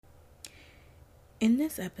In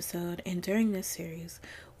this episode and during this series,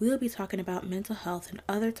 we will be talking about mental health and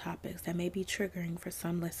other topics that may be triggering for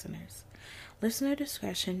some listeners. Listener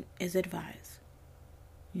discretion is advised.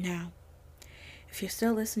 Now, if you're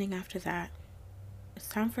still listening after that, it's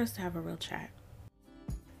time for us to have a real chat.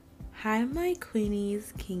 Hi, my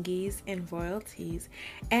queenies, kingies, and royalties,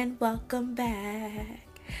 and welcome back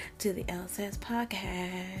to the Elle Says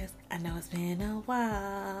Podcast. I know it's been a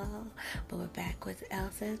while, but we're back with the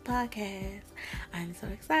Elle Says Podcast. I'm so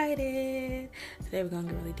excited. Today we're going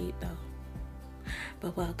to get really deep though.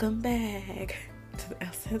 But welcome back to the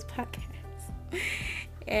Elle Says Podcast.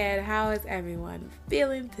 And how is everyone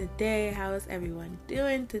feeling today? How is everyone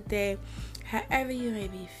doing today? However you may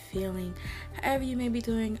be feeling, however you may be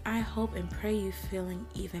doing, I hope and pray you feeling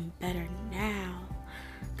even better now.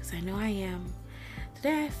 Because I know I am.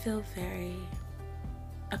 Today I feel very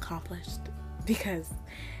accomplished because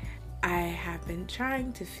I have been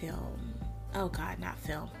trying to film. Oh God, not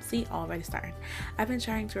film. See, already starting. I've been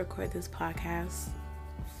trying to record this podcast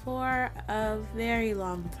for a very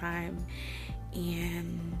long time,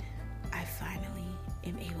 and I finally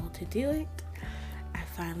am able to do it. I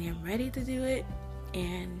finally am ready to do it,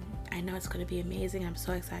 and I know it's going to be amazing. I'm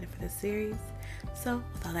so excited for this series. So,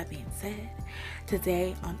 with all that being said,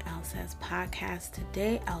 today on Elle Says Podcast,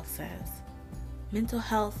 Elle says, mental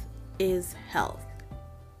health is health.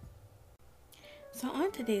 So,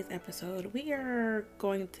 on today's episode, we are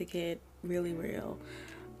going to get really real.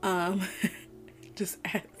 Just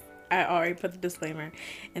as I already put the disclaimer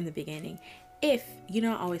in the beginning. I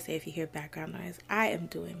always say if you hear background noise, I am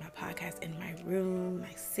doing my podcast in my room,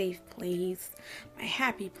 my safe place, my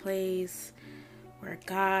happy place, where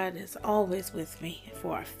God is always with me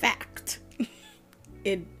for a fact.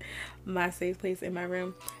 In my safe place in my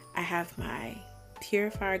room, I have my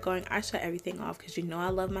purifier going. I shut everything off because I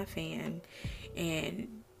love my fan, and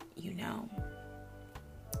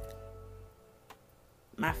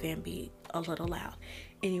my fan be a little loud.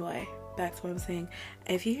 Anyway, back to what I'm saying.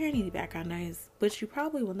 If you hear any background noise, which you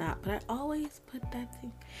probably will not, but I always put that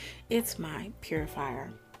thing, it's my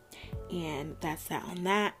purifier, and that's that on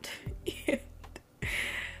that.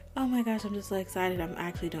 Oh my gosh, I'm just so excited I'm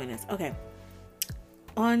actually doing this. Okay,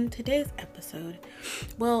 on today's episode,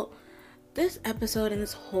 this episode and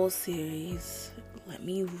this whole series, let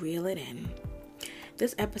me reel it in.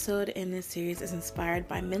 This episode in this series is inspired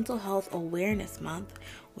by Mental Health Awareness Month,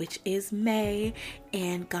 which is May,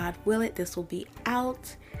 and God will it, this will be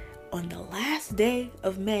out on the last day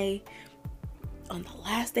of May, on the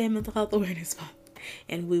last day of Mental Health Awareness Month,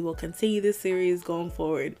 and we will continue this series going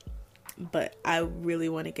forward. But I really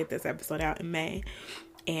want to get this episode out in May,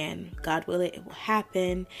 and God will it will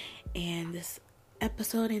happen. And this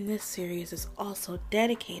episode in this series is also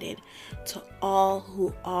dedicated to all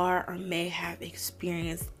who are or may have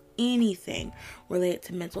experienced anything related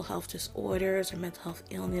to mental health disorders or mental health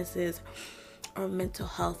illnesses or mental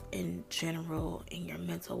health in general and your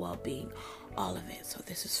mental well-being, all of it. So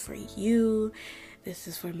this is for you. This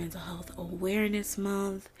is for Mental Health Awareness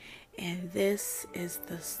Month, and this is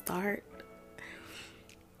the start.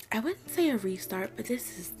 I wouldn't say a restart, but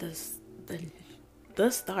this is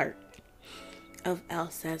the start of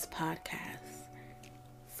Elle Says Podcast.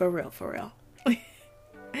 For real.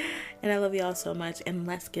 And I love y'all so much, and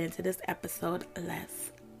let's get into this episode.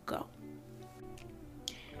 Let's go.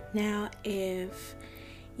 Now, if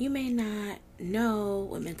you may not know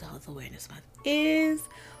what Mental Health Awareness Month is,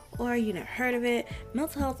 or you never heard of it,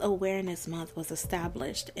 Mental Health Awareness Month was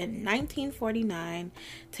established in 1949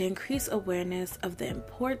 to increase awareness of the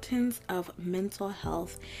importance of mental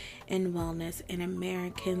health and wellness in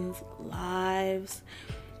Americans' lives,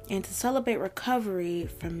 and to celebrate recovery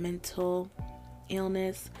from mental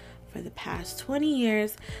illness. For the past 20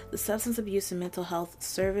 years, the Substance Abuse and Mental Health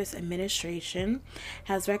Service Administration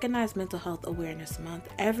has recognized Mental Health Awareness Month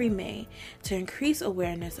every May to increase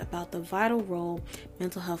awareness about the vital role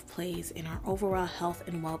mental health plays in our overall health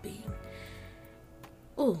and well-being.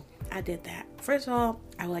 Ooh, I did that. First of all,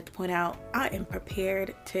 I would like to point out I am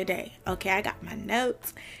prepared today. Okay, I got my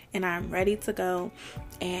notes and I'm ready to go.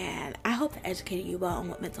 And I hope to educate you well on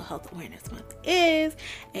what Mental Health Awareness Month is.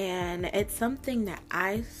 And it's something that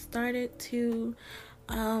I started to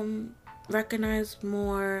recognize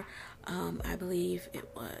more. I believe it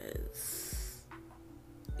was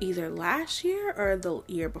either last year or the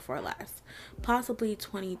year before last, possibly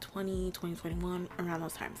 2020, 2021, around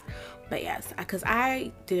those times. But yes, because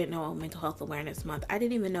I didn't know Mental Health Awareness Month. I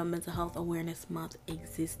didn't even know Mental Health Awareness Month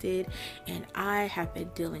existed, and I have been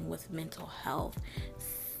dealing with mental health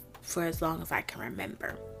for as long as I can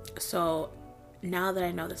remember. So now that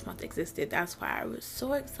I know this month existed, that's why I was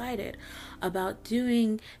so excited about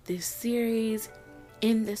doing this series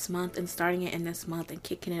in this month and starting it in this month and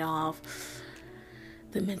kicking it off,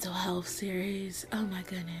 the mental health series. Oh my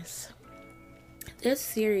goodness. This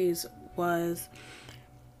series was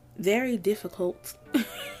very difficult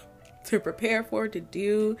to prepare for, to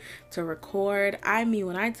do, to record. I mean,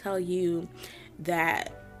 when I tell you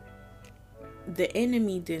that the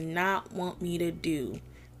enemy did not want me to do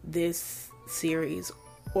this series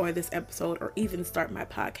or this episode or even start my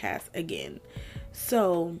podcast again.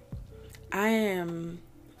 So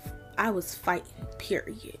I was fighting,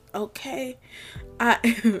 period. Okay.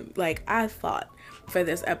 I fought for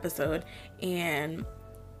this episode, and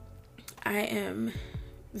I am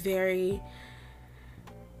very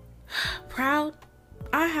proud.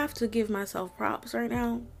 I have to give myself props right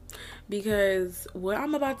now, because what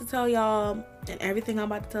I'm about to tell y'all and everything I'm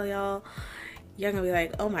about to tell y'all, you're gonna be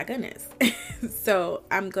like, oh my goodness. So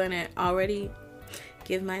I'm gonna already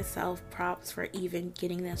give myself props for even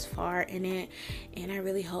getting this far in it, and I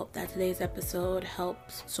really hope that today's episode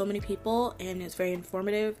helps so many people and is very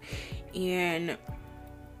informative. And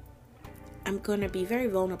I'm gonna be very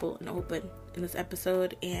vulnerable and open in this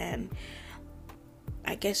episode, and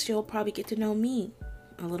I guess you'll probably get to know me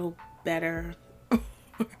a little better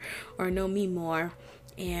or know me more.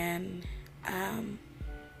 And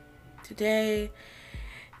today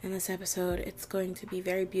in this episode, it's going to be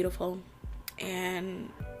very beautiful and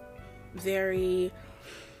very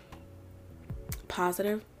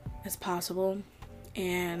positive as possible,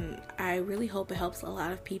 and I really hope it helps a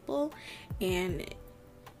lot of people. And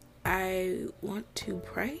I want to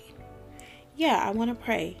pray. I want to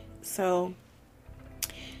pray. So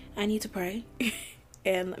I need to pray.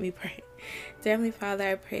 And let me pray. Dear Heavenly Father,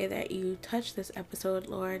 I pray that you touch this episode,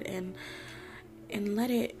 Lord, and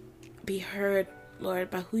let it be heard,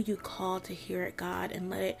 Lord, by who you call to hear it, God,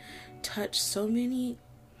 and let it touch so many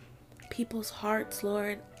people's hearts,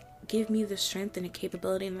 Lord. Give me the strength and the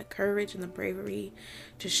capability and the courage and the bravery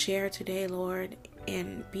to share today, Lord,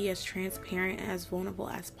 and be as transparent, as vulnerable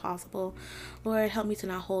as possible. Lord, help me to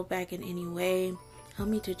not hold back in any way. Help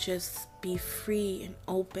me to just be free and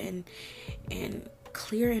open and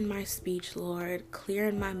clear in my speech, Lord, clear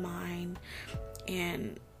in my mind.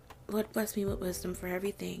 And Lord, bless me with wisdom for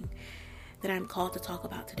everything that I'm called to talk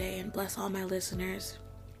about today, and bless all my listeners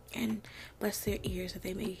and bless their ears that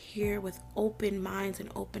they may hear with open minds and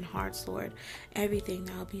open hearts, Lord, everything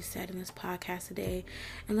that will be said in this podcast today,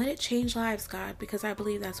 and let it change lives, God, because I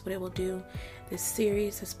believe that's what it will do. This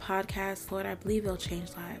series, this podcast, Lord, I believe it'll change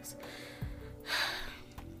lives.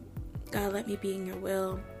 God, let me be in your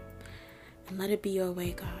will, and let it be your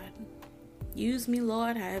way, God. Use me,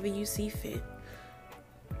 Lord, however you see fit.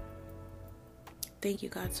 Thank you,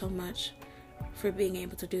 God, so much for being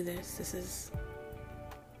able to do this. This is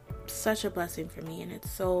such a blessing for me, and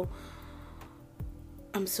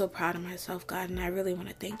I'm so proud of myself, God, and I really want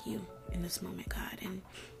to thank you in this moment, God. And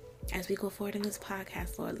as we go forward in this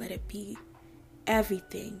podcast, Lord, let it be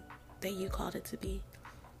everything that you called it to be.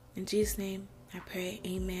 In Jesus' name, I pray,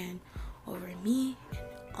 amen, over me and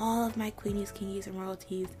all of my queenies, kingies, and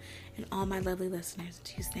royalties, and all my lovely listeners.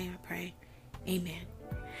 In Jesus' name, I pray, amen.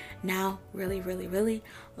 Now, really,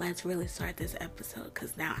 let's really start this episode,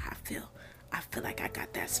 because now I feel like I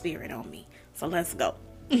got that spirit on me. So let's go.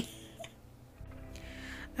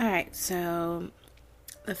 Alright, so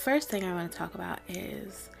the first thing I want to talk about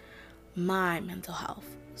is my mental health.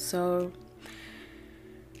 So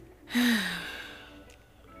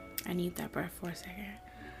I need that breath for a second.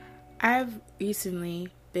 I've recently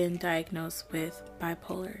been diagnosed with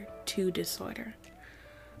bipolar 2 disorder.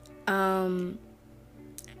 I've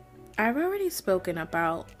already spoken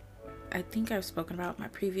about, I think I've spoken about my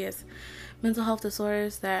previous mental health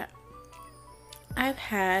disorders that I've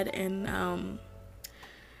had, and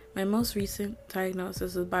my most recent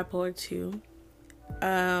diagnosis is bipolar 2.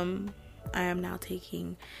 I am now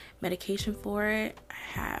taking medication for it.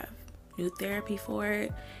 I have new therapy for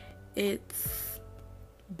it. It's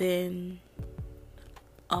been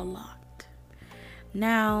a lot.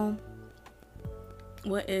 Now,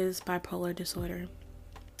 what is bipolar disorder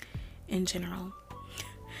in general?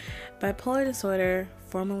 Bipolar disorder,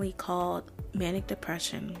 formerly called manic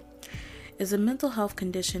depression, is a mental health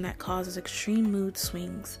condition that causes extreme mood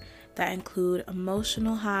swings that include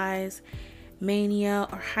emotional highs, mania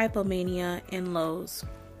or hypomania, and lows,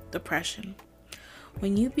 depression.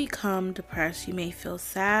 When you become depressed, you may feel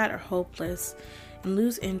sad or hopeless and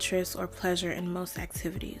lose interest or pleasure in most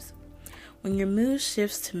activities. When your mood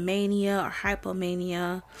shifts to mania or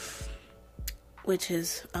hypomania, which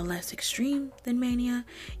is a less extreme than mania,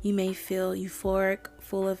 you may feel euphoric,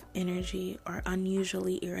 full of energy, or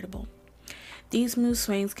unusually irritable. These mood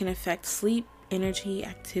swings can affect sleep, energy,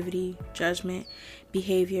 activity, judgment,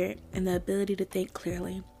 behavior, and the ability to think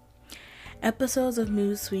clearly. Episodes of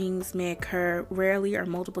mood swings may occur rarely or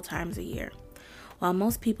multiple times a year. While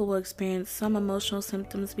most people will experience some emotional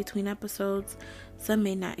symptoms between episodes, some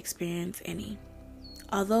may not experience any.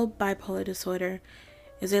 Although bipolar disorder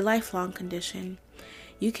is a lifelong condition,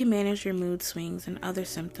 you can manage your mood swings and other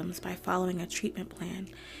symptoms by following a treatment plan.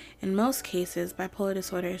 In most cases, bipolar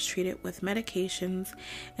disorder is treated with medications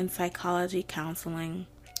and psychology, counseling,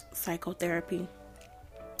 psychotherapy.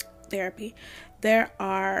 There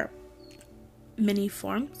are many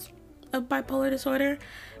forms of bipolar disorder.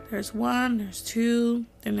 There's 1, there's 2,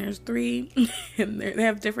 then there's 3, and they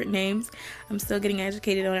have different names. I'm still getting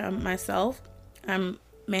educated on it myself. I'm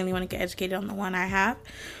mainly want to get educated on the one I have,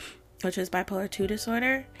 which is bipolar 2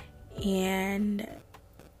 disorder, and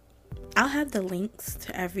I'll have the links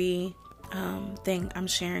to every thing I'm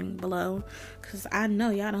sharing below, because I know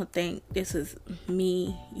y'all don't think this is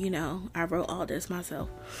me, I wrote all this myself.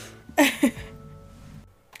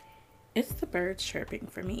 It's the birds chirping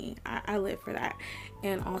for me. I live for that.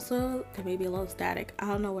 And also, there may be a little static. I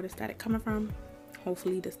don't know where the static coming from.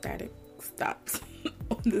 Hopefully the static stops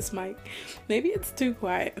on this mic. Maybe it's too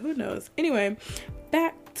quiet. Who knows? Anyway,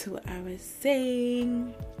 back to what I was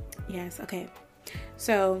saying. Yes, okay.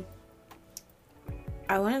 So,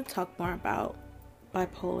 I want to talk more about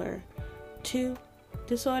bipolar 2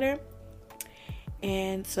 disorder.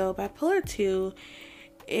 And so, bipolar 2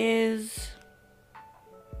 is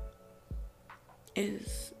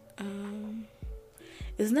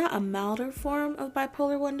not a milder form of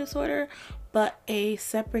bipolar 1 disorder, but a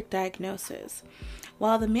separate diagnosis.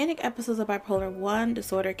 While the manic episodes of bipolar 1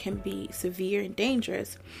 disorder can be severe and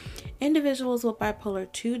dangerous, individuals with bipolar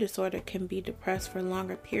 2 disorder can be depressed for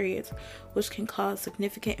longer periods, which can cause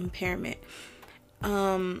significant impairment.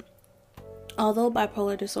 Although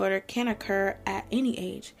bipolar disorder can occur at any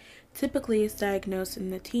age, typically it's diagnosed in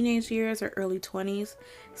the teenage years or early 20s.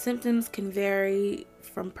 Symptoms can vary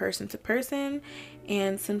from person to person,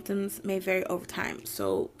 and symptoms may vary over time.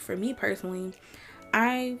 So for me personally,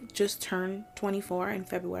 I just turned 24 in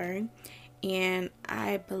February, and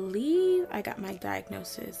I believe I got my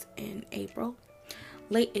diagnosis in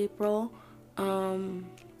late April.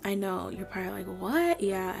 I know you're probably like, what?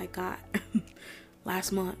 Yeah, I got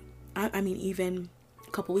last month. I mean, even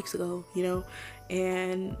a couple weeks ago,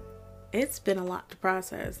 and it's been a lot to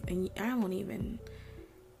process, and I'm not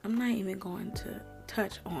even going to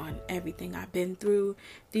touch on everything I've been through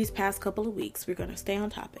these past couple of weeks. We're going to stay on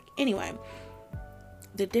topic. Anyway,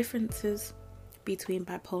 the differences between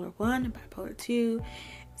bipolar 1 and bipolar 2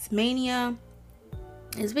 is mania.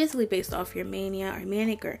 It's basically based off your mania or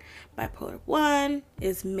manic, or bipolar 1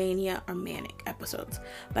 is mania or manic episodes.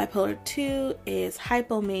 Bipolar 2 is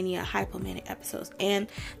hypomania, hypomanic episodes. And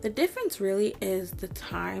the difference really is the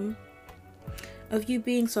time of you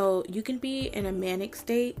being, so you can be in a manic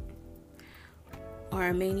state or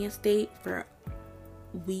a mania state for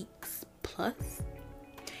weeks plus.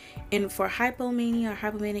 And for hypomania or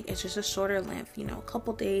hypomanic, it's just a shorter length, a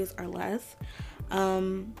couple days or less.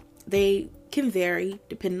 They can vary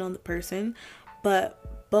depending on the person,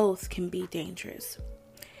 but both can be dangerous.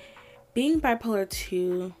 Being bipolar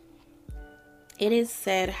 2, it is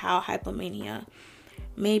said how hypomania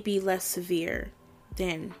may be less severe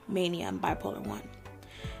than mania and bipolar 1.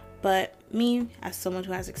 But me, as someone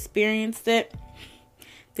who has experienced it,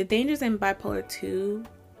 the dangers in bipolar 2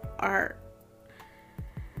 are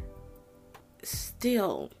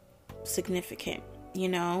still significant,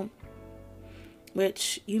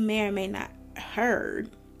 which you may or may not heard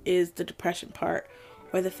is the depression part,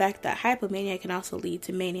 or the fact that hypomania can also lead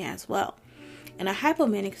to mania as well. In a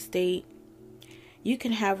hypomanic state, you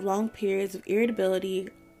can have long periods of irritability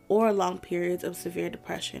or long periods of severe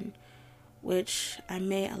depression, which I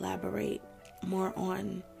may elaborate more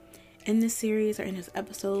on in this series or in this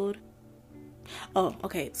episode. Oh,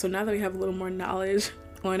 okay. So now that we have a little more knowledge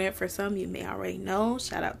on it, for some you may already know.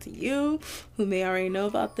 Shout out to you who may already know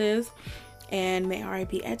about this and may already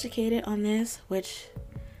be educated on this, which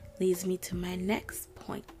leads me to my next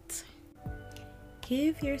point.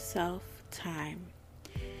 Give yourself time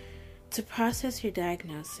to process your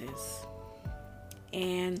diagnosis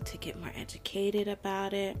and to get more educated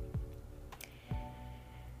about it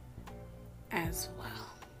as well.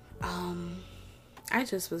 I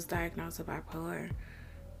just was diagnosed with bipolar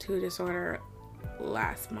 2 disorder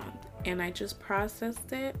last month, and I just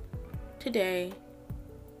processed it today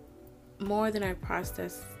more than I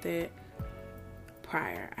processed it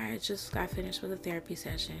prior. I just got finished with a therapy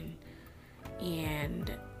session, and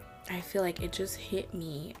I feel like it just hit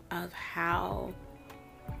me of how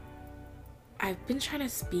I've been trying to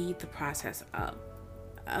speed the process up.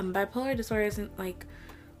 Bipolar disorder isn't like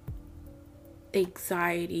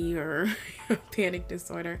anxiety or panic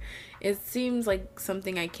disorder. It seems like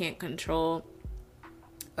something I can't control,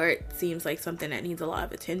 or it seems like something that needs a lot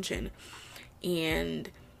of attention. And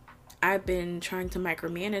I've been trying to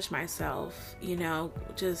micromanage myself,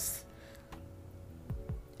 just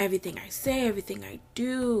everything I say, everything I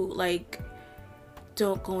do, like,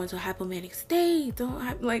 don't go into a hypomanic state, don't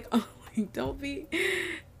have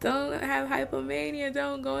hypomania,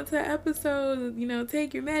 don't go into an episode,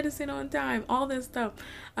 take your medicine on time, all this stuff.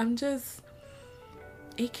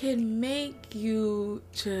 It can make you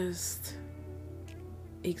just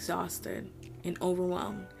exhausted and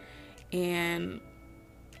overwhelmed. And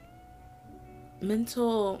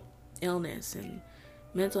mental illness and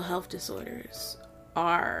mental health disorders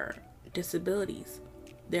are disabilities.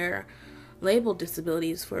 They're labeled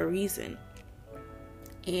disabilities for a reason.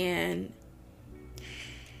 And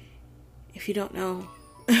if you don't know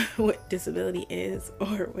what disability is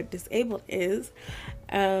or what disabled is,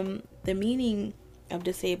 the meaning of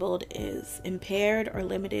disabled is impaired or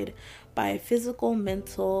limited by a physical,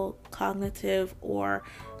 mental, cognitive, or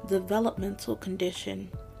developmental condition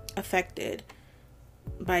affected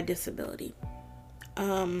by disability.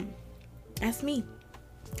 That's me.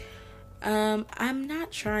 I'm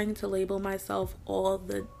not trying to label myself all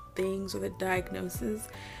the things or the diagnoses.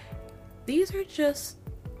 These are just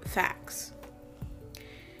facts.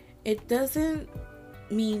 It doesn't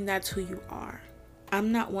mean that's who you are.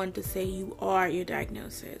 I'm not one to say you are your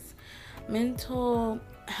diagnosis. Mental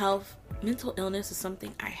illness is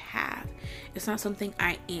something I have. It's not something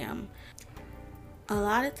I am. A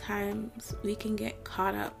lot of times we can get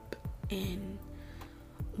caught up in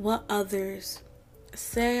what others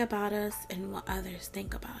say about us and what others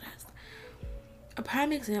think about us. A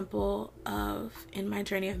prime example in my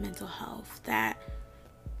journey of mental health, that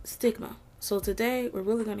stigma. So today we're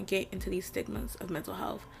really going to get into these stigmas of mental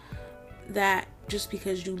health, that just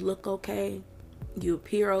because you look okay, you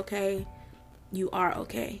appear okay, you are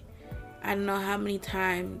okay. I don't know how many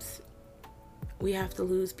times we have to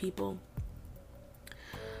lose people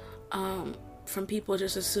from people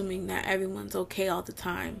just assuming that everyone's okay all the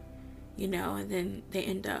time, and then they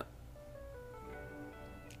end up,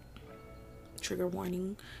 trigger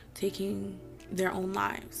warning, taking their own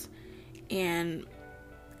lives. And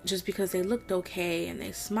just because they looked okay and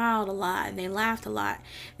they smiled a lot and they laughed a lot,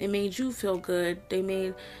 they made you feel good, they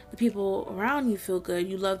made the people around you feel good,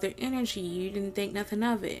 you loved their energy, you didn't think nothing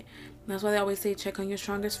of it. That's why they always say check on your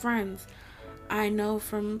strongest friends. I know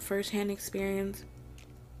from firsthand experience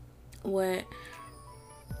what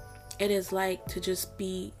it is like to just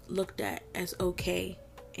be looked at as okay,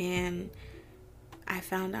 and I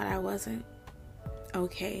found out I wasn't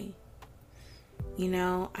okay.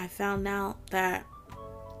 I found out that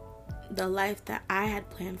the life that I had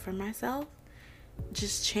planned for myself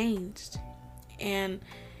just changed. And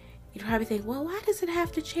you probably think, well, why does it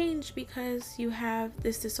have to change because you have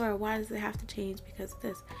this disorder? Why does it have to change because of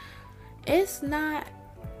this? It's not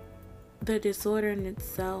the disorder in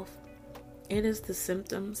itself. It is the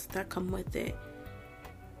symptoms that come with it.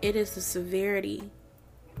 It is the severity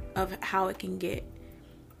of how it can get.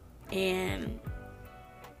 And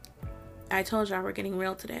I told y'all we're getting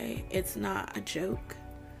real today. It's not a joke.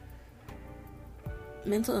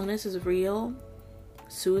 Mental illness is real.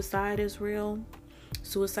 Suicide is real.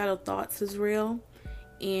 Suicidal thoughts is real.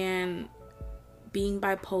 And being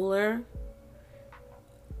bipolar,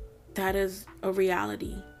 that is a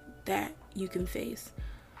reality that you can face.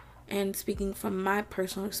 And speaking from my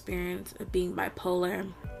personal experience of being bipolar,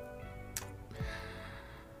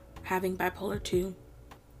 having bipolar 2,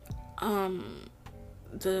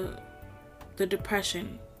 the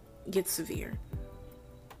depression gets severe,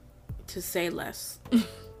 to say less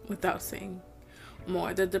without saying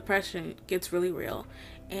more. The depression gets really real,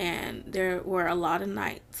 and there were a lot of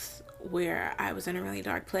nights where I was in a really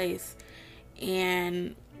dark place.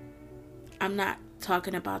 And I'm not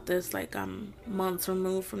talking about this like I'm months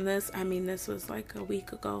removed from this. I mean, this was like a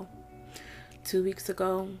week ago, 2 weeks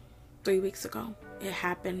ago, 3 weeks ago. It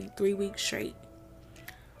happened 3 weeks straight.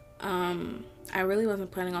 I really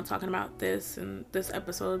wasn't planning on talking about this in this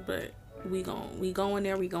episode, but we going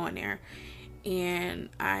there. And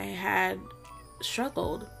I had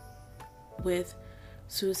struggled with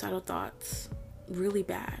suicidal thoughts really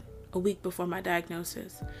bad a week before my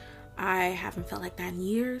diagnosis. I haven't felt like that in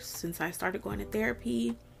years, since I started going to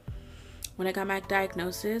therapy. When I got my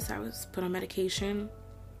diagnosis, I was put on medication,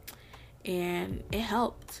 and it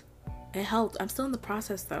helped. I'm still in the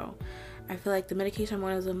process though. I feel like the medication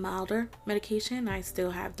one is a milder medication. I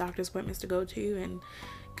still have doctor's appointments to go to, and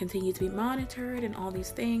continue to be monitored and all these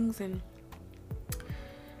things, and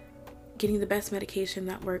getting the best medication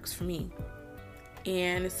that works for me.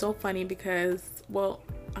 And it's so funny because, well,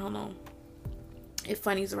 I don't know if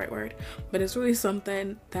funny is the right word, but it's really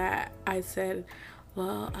something that I said,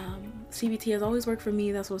 well, CBT has always worked for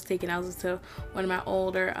me. That's what was taken. I was to one of my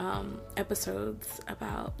older episodes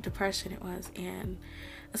about depression, it was, and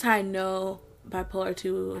that's how I know bipolar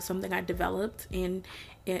 2 is something I developed. And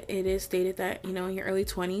it is stated that, you know, in your early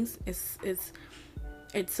 20s,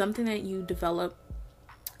 it's something that you develop,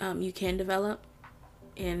 you can develop,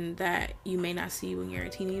 and that you may not see when you're a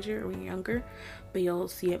teenager or when you're younger, but you'll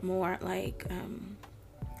see it more like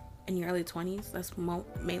in your early 20s. That's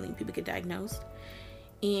mainly when people get diagnosed.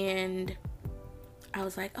 And I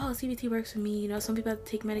was like, oh, CBT works for me. You know, some people have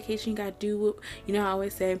to take medication. You gotta do, you know, I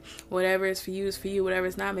always say, whatever is for you is for you. Whatever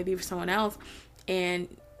is not, maybe for someone else.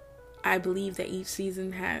 And I believe that each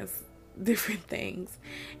season has different things.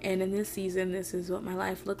 And in this season, this is what my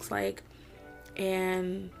life looks like.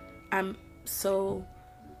 And I'm so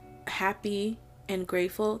happy and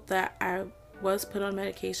grateful that I was put on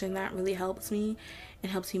medication that really helps me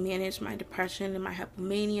and helps me manage my depression and my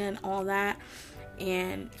hypomania and all that.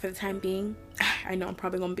 And for the time being, I know I'm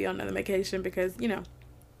probably going to be on another medication because, you know,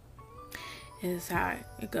 it's how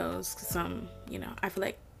it goes. You know, I feel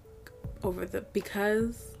like I'm going to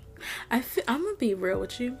be real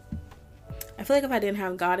with you. I feel like if I didn't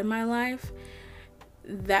have God in my life,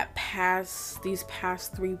 these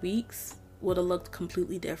past 3 weeks would have looked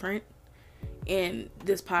completely different, and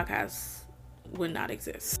this podcast would not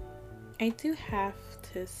exist. I do have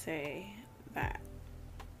to say that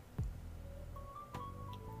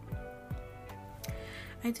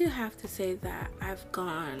I've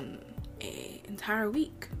gone an entire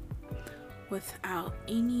week without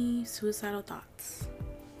any suicidal thoughts.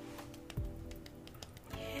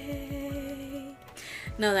 Yay.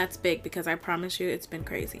 No, that's big because I promise you it's been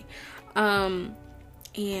crazy.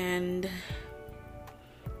 And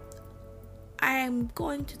I'm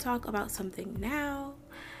going to talk about something now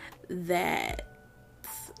that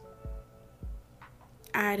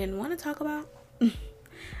I didn't want to talk about.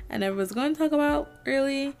 I never was going to talk about,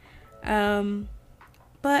 really. But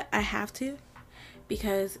I have to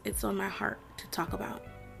because it's on my heart to talk about.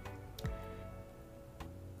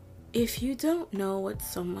 If you don't know what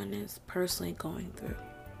someone is personally going through,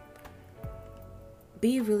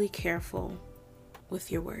 be really careful with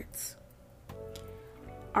your words.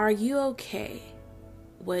 Are you okay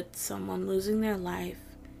with someone losing their life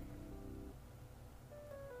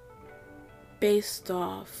based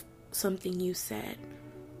off something you said?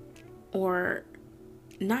 Or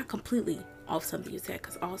not completely off something you said,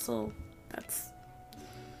 because also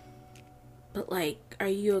but like, are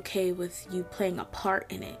you okay with you playing a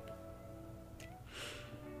part in it?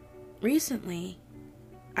 Recently,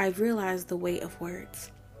 I've realized the weight of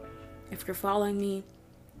words. If you're following me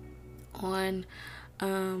on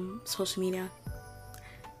social media,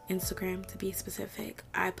 Instagram to be specific,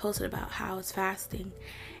 I posted about how I was fasting,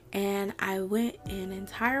 and I went an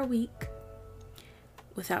entire week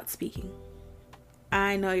without speaking.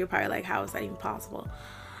 I know you're probably like, how is that even possible?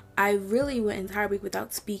 I really went an entire week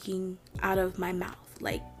without speaking out of my mouth.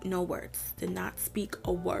 Like, no words. Did not speak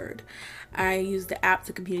a word. I used the app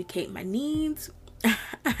to communicate my needs. I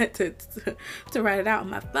had to write it out on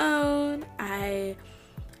my phone. I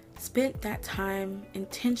spent that time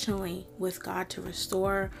intentionally with God to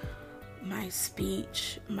restore my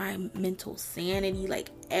speech, my mental sanity, like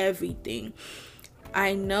everything.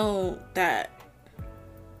 I know that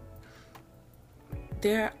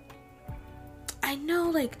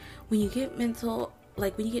like when you get when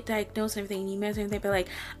you get diagnosed and everything, and you mention everything, but like,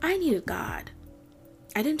 I needed God.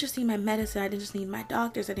 I didn't just need my medicine. I didn't just need my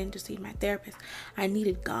doctors. I didn't just need my therapist. I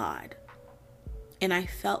needed God. And I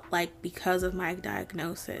felt like because of my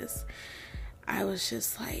diagnosis, I was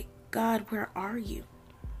just like, God, where are you?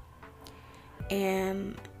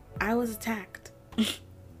 And I was attacked.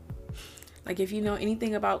 Like, if you know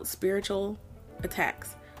anything about spiritual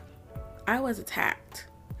attacks, I was attacked.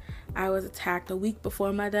 I was attacked a week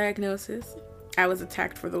before my diagnosis. I was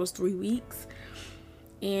attacked for those 3 weeks.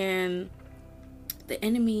 And the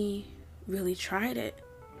enemy really tried it.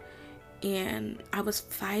 And I was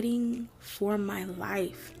fighting for my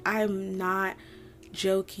life. I'm not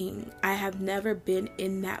joking. I have never been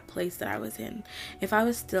in that place that I was in. If I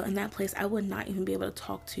was still in that place, I would not even be able to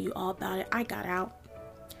talk to you all about it. I got out.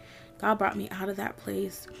 God brought me out of that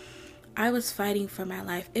place. I was fighting for my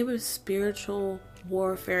life. It was spiritual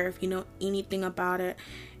warfare. If you know anything about it,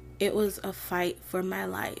 it was a fight for my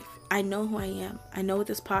life. I know who I am. I know what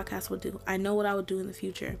this podcast will do. I know what I will do in the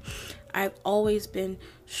future. I've always been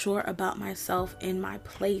sure about myself and my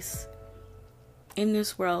place in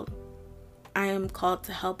this world. I am called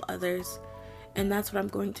to help others, and that's what I'm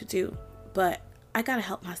going to do. But I gotta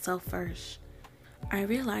help myself first. I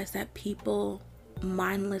realize that people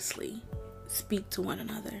mindlessly speak to one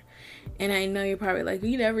another. And I know you're probably like,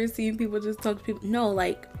 you never seen people just talk to people. No,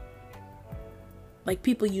 like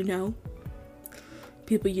people you know,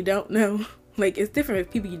 people you don't know. Like, it's different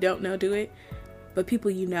if people you don't know do it, but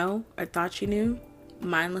people you know or thought you knew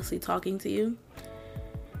mindlessly talking to you,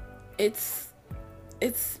 it's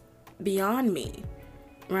beyond me,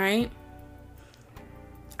 right?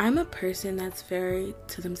 I'm a person that's very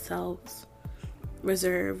to themselves,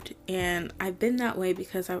 reserved, and I've been that way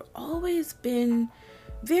because I've always been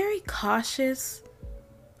very cautious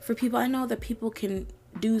for people. I know that people can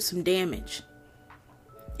do some damage.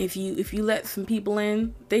 If you let some people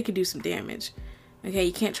in, they could do some damage. Okay,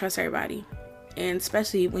 you can't trust everybody. And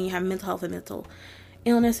especially when you have mental health and mental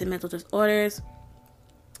illness and mental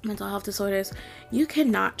health disorders, you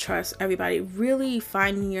cannot trust everybody. Really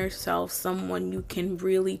finding yourself someone you can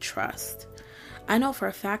really trust. I know for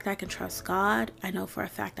a fact I can trust God. I know for a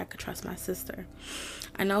fact I can trust my sister.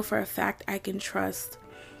 I know for a fact I can trust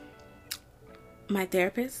my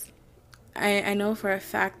therapist. I know for a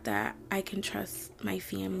fact that I can trust my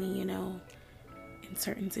family, in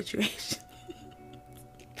certain situations.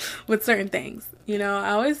 With certain things.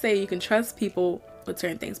 I always say you can trust people with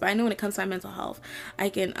certain things, but I know when it comes to my mental health, I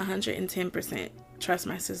can 110% trust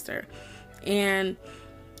my sister. And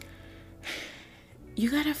you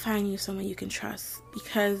gotta find you someone you can trust,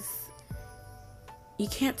 because you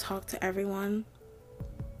can't talk to everyone.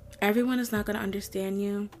 Everyone is not going to understand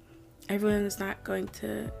you. Everyone is not going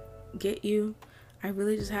to get you. I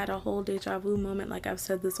really just had a whole deja vu moment, like I've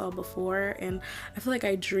said this all before, and I feel like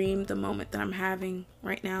I dreamed the moment that I'm having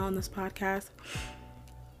right now on this podcast.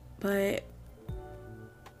 But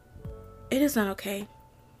it is not okay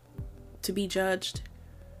to be judged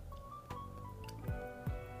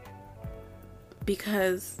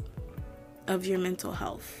because of your mental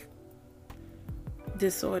health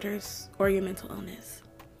disorders or your mental illness.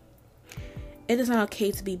 It is not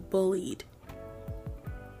okay to be bullied,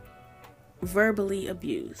 verbally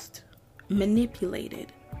abused,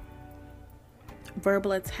 manipulated,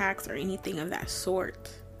 verbal attacks, or anything of that sort,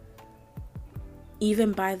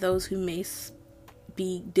 even by those who may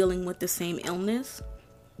be dealing with the same illness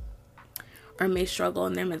or may struggle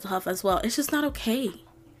in their mental health as well. It's just not okay.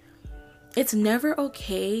 It's never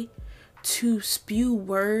okay to spew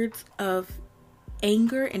words of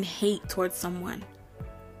anger and hate towards someone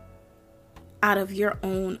out of your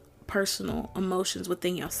own personal emotions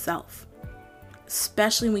within yourself,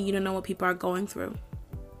 especially when you don't know what people are going through.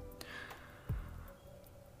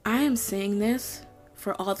 I am saying this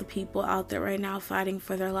for all the people out there right now fighting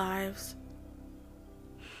for their lives.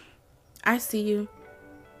 I see you.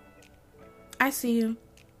 I see you.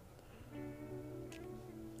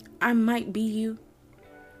 I might be you.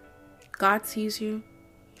 God sees you.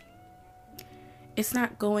 It's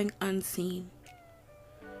not going unseen.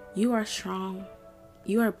 You are strong.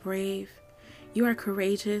 You are brave. You are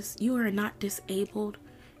courageous. You are not disabled.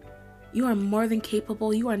 You are more than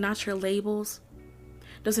capable. You are not your labels.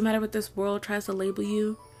 Doesn't matter what this world tries to label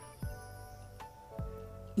you.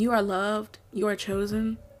 You are loved. You are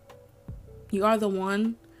chosen. You are the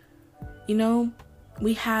one.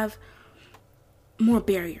 We have more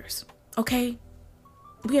barriers, okay?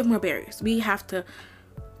 We have more barriers. We have to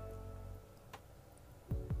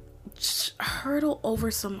hurdle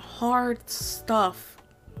over some hard stuff.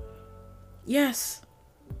 Yes.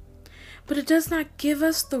 But it does not give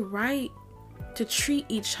us the right to treat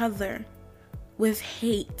each other with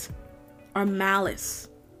hate or malice.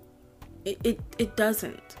 It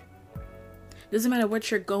doesn't. It doesn't matter what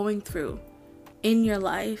you're going through in your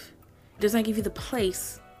life. It does not give you the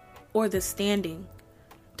place or the standing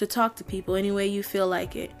to talk to people any way you feel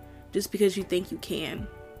like it, just because you think you can.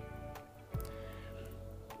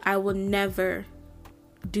 I will never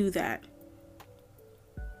do that.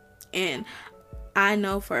 And I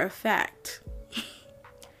know for a fact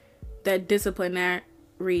that disciplinary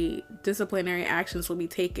actions will be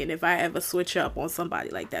taken if I ever switch up on somebody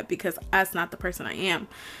like that, because that's not the person I am.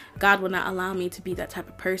 God will not allow me to be that type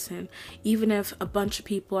of person. Even if a bunch of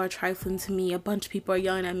people are trifling to me, a bunch of people are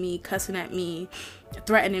yelling at me, cussing at me,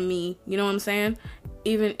 threatening me, you know what I'm saying?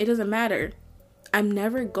 It doesn't matter. I'm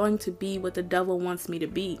never going to be what the devil wants me to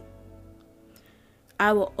be.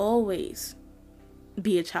 I will always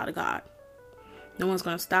be a child of God. No one's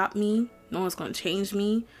going to stop me. No one's going to change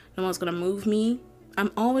me. No one's going to move me.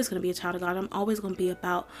 I'm always going to be a child of God. I'm always going to be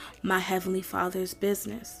about my Heavenly Father's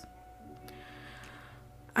business.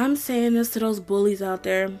 I'm saying this to those bullies out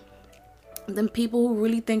there, them people who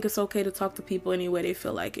really think it's okay to talk to people any way they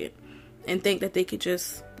feel like it, and think that they could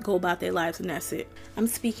just go about their lives and that's it. I'm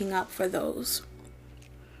speaking up for those.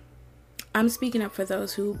 I'm speaking up for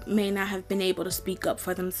those who may not have been able to speak up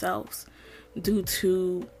for themselves due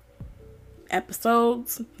to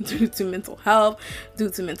episodes, due to mental health, due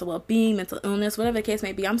to mental well-being, mental illness, whatever the case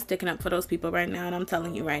may be. I'm sticking up for those people right now, and I'm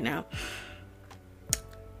telling you right now.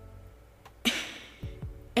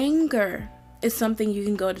 Anger is something you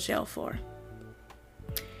can go to jail for.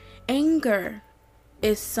 Anger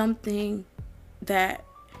is something that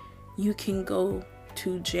you can go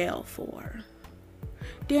to jail for.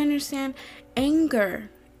 Do you understand? Anger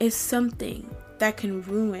is something that can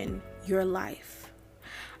ruin your life.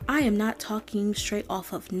 I am not talking straight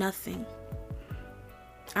off of nothing.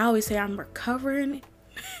 I always say I'm recovering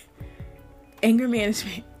anger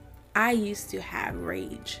management. I used to have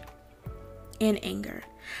rage and anger.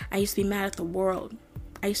 I used to be mad at the world.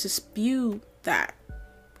 I used to spew that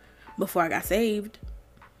before I got saved,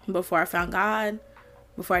 before I found God,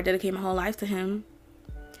 before I dedicated my whole life to Him.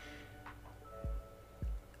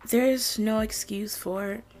 There's no excuse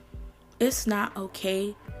for it. It's not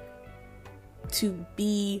okay to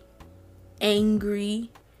be angry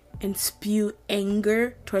and spew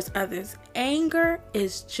anger towards others. Anger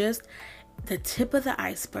is just the tip of the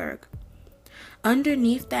iceberg.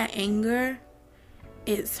 Underneath that anger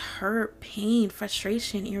is hurt, pain,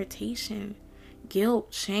 frustration, irritation,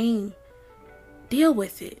 guilt, shame. Deal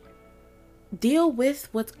with it. Deal with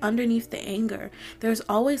what's underneath the anger. There's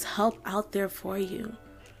always help out there for you.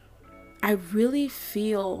 I really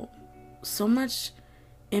feel so much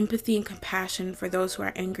empathy and compassion for those who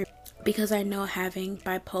are angry, because I know having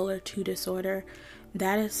bipolar 2 disorder,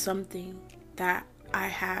 that is something that I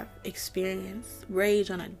have experienced.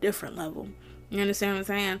 Rage on a different level. You understand what I'm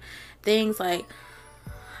saying? Things like,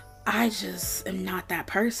 I just am not that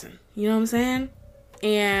person. You know what I'm saying?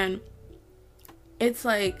 And it's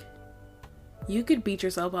like, you could beat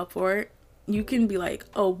yourself up for it. You can be like,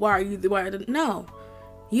 oh, why? No.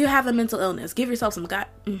 You have a mental illness. Give yourself some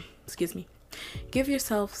Give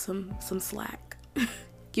yourself some slack.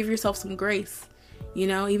 Give yourself some grace. You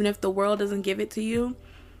know, even if the world doesn't give it to you,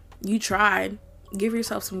 you tried. Give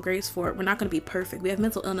yourself some grace for it. We're not going to be perfect. We have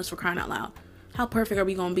mental illness, for crying out loud. How perfect are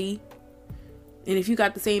we going to be? And if you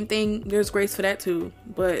got the same thing, there's grace for that too.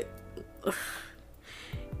 But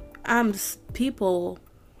people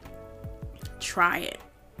try it.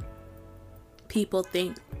 People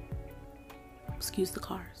think, excuse the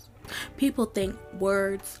cars. People think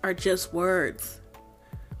words are just words.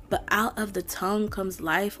 But out of the tongue comes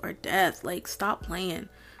life or death. Like, stop playing.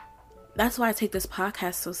 That's why I take this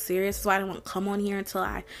podcast so serious. That's why I didn't want to come on here until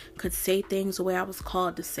I could say things the way I was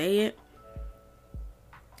called to say it.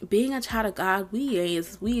 Being a child of God, we're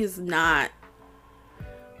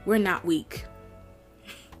not weak.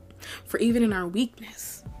 For even in our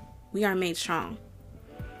weakness, we are made strong.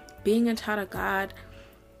 Being a child of God,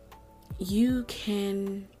 you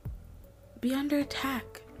can be under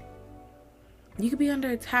attack. You could be under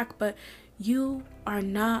attack, but you are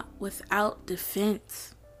not without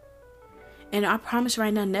defense. And I promise you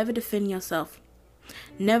right now, never defend yourself.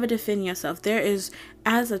 Never defend yourself. There is,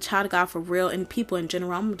 as a child of God for real, and people in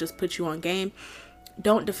general, I'm going to just put you on game.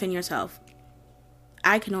 Don't defend yourself.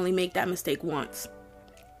 I can only make that mistake once.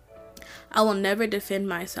 I will never defend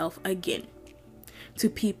myself again to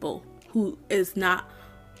people who is not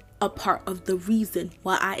a part of the reason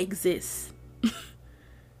why I exist.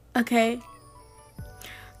 Okay?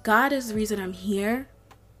 God is the reason I'm here.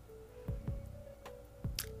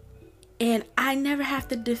 And I never have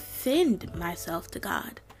to defend myself to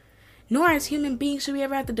God. Nor as human beings should we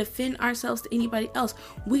ever have to defend ourselves to anybody else.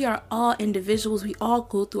 We are all individuals. We all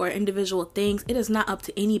go through our individual things. It is not up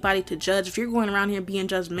to anybody to judge. If you're going around here being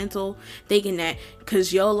judgmental, thinking that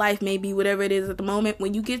because your life may be whatever it is at the moment,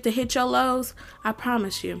 when you get to hit your lows, I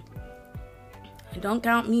promise you, don't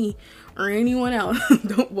count me or anyone else.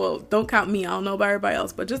 Don't count me. I don't know about everybody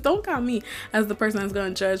else, but just don't count me as the person that's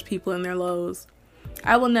going to judge people in their lows.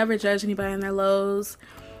 I will never judge anybody in their lows.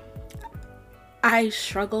 I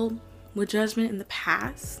struggled with judgment in the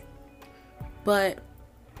past, but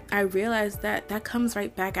I realized that comes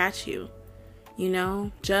right back at you. You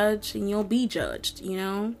know, judge and you'll be judged, you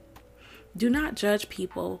know. Do not judge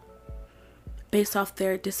people based off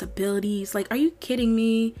their disabilities. Like, are you kidding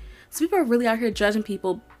me? Some people are really out here judging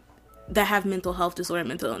people that have mental health disorder,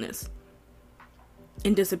 mental illness,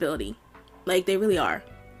 and disability. Like, they really are.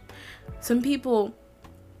 Some people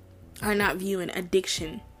are not viewing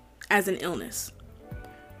addiction as an illness.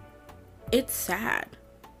 it's sad.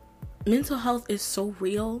 Mental health is so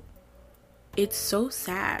real. It's so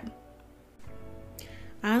sad.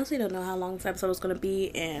 I honestly don't know how long this episode is going to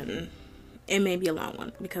be, and it may be a long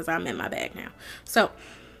one because I'm in my bag now. So,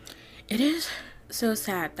 it is so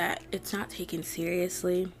sad that it's not taken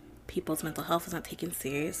seriously. People's mental health is not taken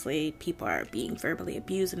seriously. People are being verbally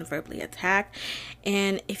abused and verbally attacked.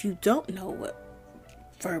 And if you don't know what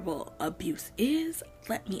verbal abuse is,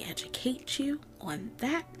 let me educate you on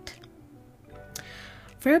that.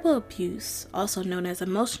 Verbal abuse, also known as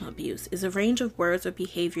emotional abuse, is a range of words or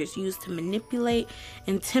behaviors used to manipulate,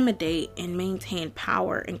 intimidate, and maintain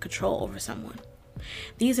power and control over someone.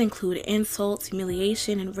 These include insults,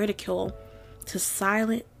 humiliation, and ridicule, the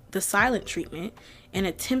silent treatment, and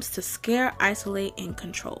attempts to scare, isolate, and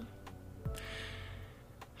control.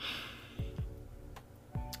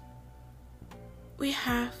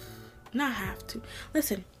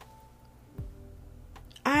 Listen,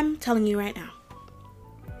 I'm telling you right now,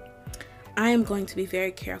 I am going to be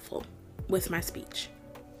very careful with my speech.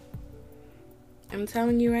 I'm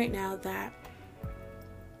telling you right now that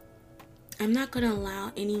I'm not going to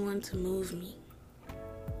allow anyone to move me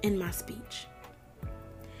in my speech.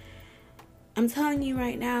 I'm telling you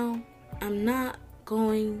right now, I'm not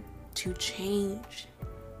going to change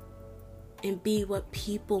and be what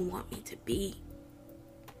people want me to be.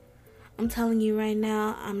 I'm telling you right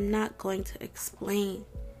now, I'm not going to explain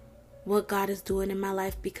what God is doing in my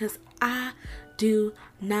life because I do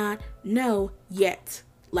not know yet.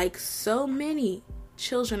 Like so many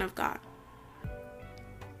children of God.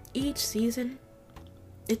 Each season,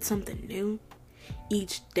 it's something new.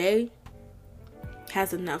 Each day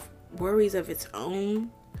has enough worries of its own.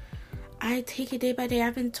 I take it day by day.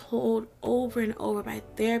 I've been told over and over by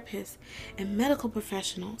therapists and medical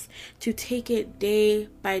professionals to take it day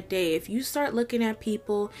by day. If you start looking at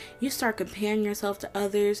people, you start comparing yourself to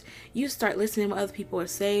others, you start listening to what other people are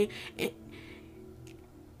saying,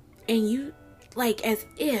 and you, like, as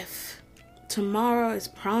if tomorrow is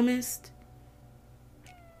promised,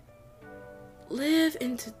 live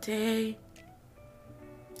in today.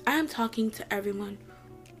 I'm talking to everyone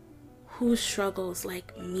who struggles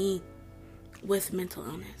like me with mental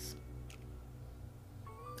illness.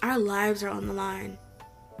 Our lives are on the line.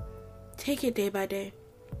 Take it day by day.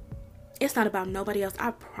 It's not about nobody else.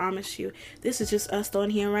 I promise you. This is just us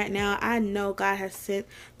on here right now. I know God has sent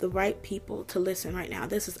the right people to listen right now.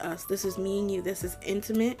 This is us. This is me and you. This is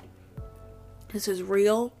intimate. This is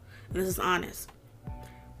real. And this is honest.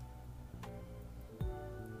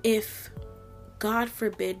 If, God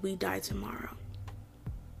forbid, we die tomorrow,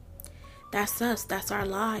 that's us. That's our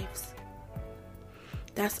lives.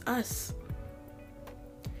 That's us.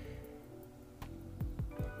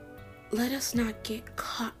 Let us not get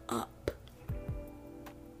caught up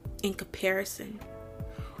in comparison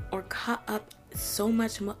or caught up so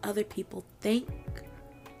much in what other people think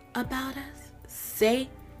about us, say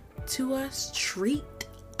to us, treat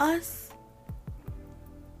us.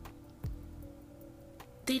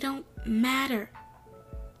 They don't matter.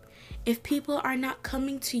 If people are not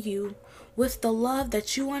coming to you with the love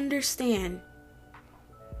that you understand,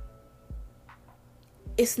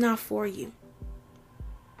 it's not for you.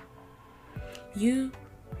 You,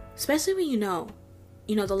 especially when you know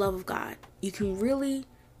the love of God, you can really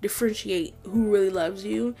differentiate who really loves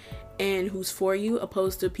you and who's for you,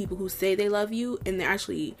 opposed to people who say they love you and they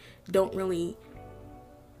actually don't really.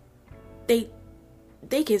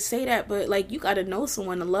 They can say that, but like, you gotta know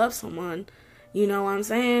someone to love someone. You know what I'm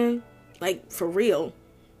saying? Like, for real.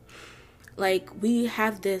 Like, we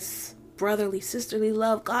have this brotherly, sisterly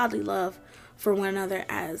love, godly love for one another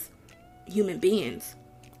as human beings.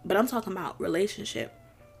 But I'm talking about relationship.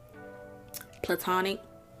 Platonic,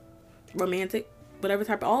 romantic, whatever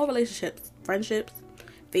type of, all relationships, friendships,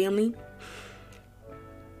 family.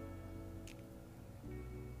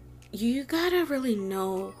 You gotta really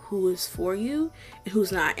know who is for you and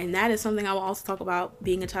who's not. And that is something I will also talk about,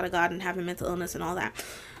 being a child of God and having mental illness and all that.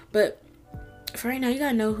 But for right now, you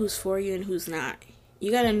gotta know who's for you and who's not.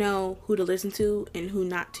 You gotta know who to listen to and who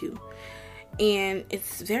not to. And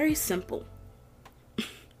it's very simple.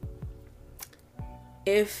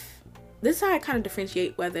 If this is how I kind of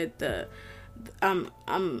differentiate whether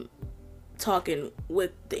I'm talking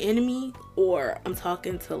with the enemy or I'm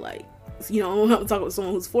talking to, like, I'm talking with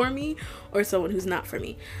someone who's for me or someone who's not for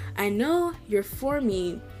me. I know you're for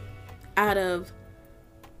me out of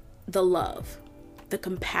the love, the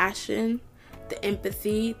compassion, the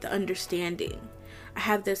empathy, the understanding. I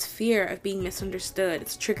have this fear of being misunderstood.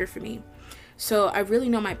 It's a trigger for me. So I really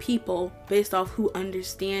know my people based off who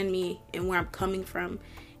understand me and where I'm coming from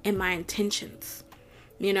and my intentions.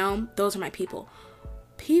 Those are my people.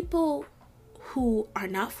 People who are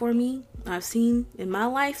not for me, I've seen in my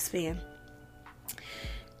lifespan,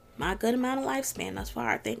 my good amount of lifespan thus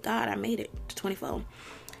far, thank God I made it to 24.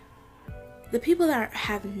 The people that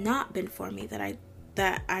have not been for me,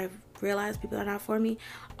 that I've realized people that are not for me,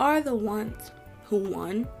 are the ones who,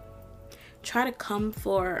 one, try to come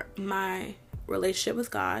for my relationship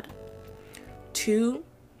with God, two,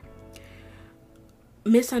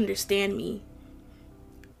 misunderstand me,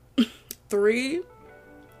 three,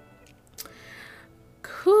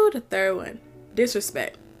 the third one,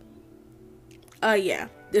 disrespect.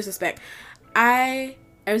 Disrespect. Ever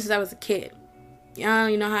since I was a kid, I don't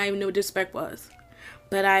even know how I even knew what disrespect was,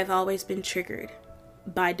 but I've always been triggered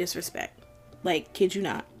by disrespect. Like, kid you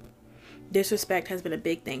not. Disrespect has been a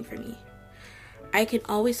big thing for me. I can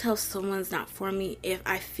always tell someone's not for me if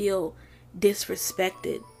I feel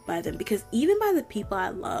disrespected by them, because even by the people I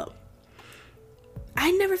love,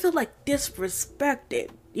 I never feel like disrespected,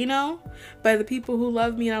 by the people who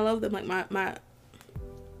love me and I love them, like my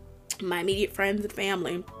immediate friends and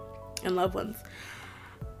family and loved ones.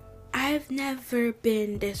 I've never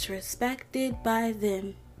been disrespected by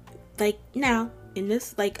them. Like now, in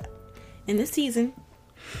this season,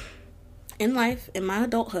 in life, in my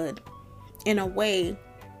adulthood, in a way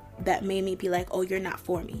that made me be like, oh, you're not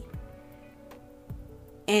for me.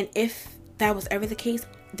 And if that was ever the case,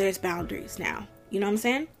 there's boundaries now. You know what I'm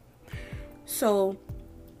saying? So,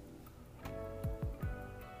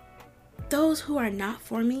 those who are not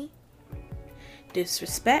for me,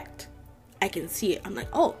 disrespect, I can see it. I'm like,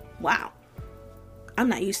 oh, wow. I'm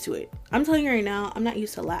not used to it. I'm telling you right now, I'm not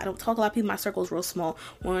used to a lot. I don't talk a lot of people. My circle is real small.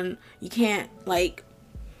 When you can't,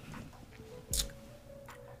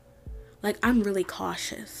 I'm really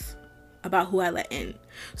cautious about who I let in.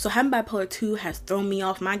 So having bipolar 2 has thrown me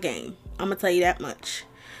off my game. I'm going to tell you that much.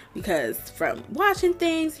 Because from watching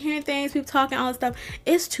things, hearing things, people talking, all this stuff,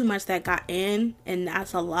 it's too much that got in. And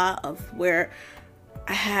that's a lot of where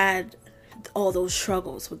I had all those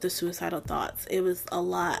struggles with the suicidal thoughts. It was a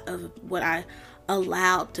lot of what I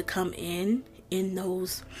allowed to come in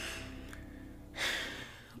those,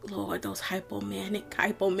 Lord, those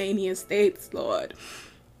hypomania states, Lord.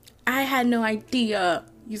 I had no idea.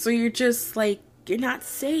 So you're just like, you're not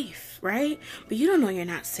safe, right? But you don't know you're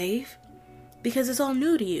not safe because it's all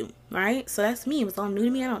new to you, right? So that's me. It was all new to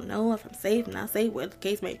me. I don't know if I'm safe, not safe, what the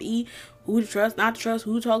case may be, who to trust, not to trust,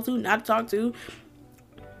 who to talk to, not to talk to.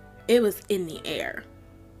 It was in the air.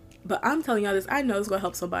 But I'm telling y'all this, I know it's going to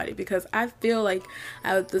help somebody, because I feel like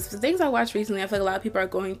the things I watched recently, I feel like a lot of people are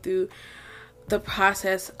going through the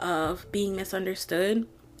process of being misunderstood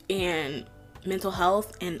and mental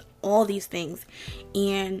health and all these things.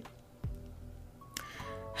 And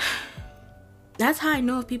that's how I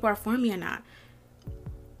know if people are for me or not.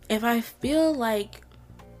 If I feel like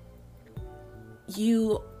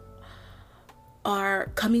you are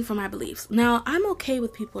coming from my beliefs. Now, I'm okay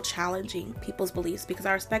with people challenging people's beliefs because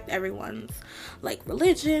I respect everyone's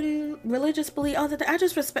religious belief. All that. I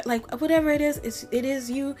just respect, whatever it is, it is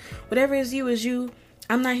you. Whatever is you is you.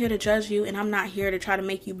 I'm not here to judge you, and I'm not here to try to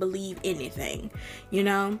make you believe anything.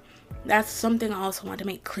 That's something I also want to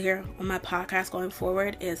make clear on my podcast going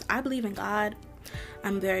forward is I believe in God.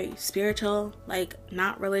 I'm very spiritual,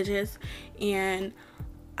 not religious, and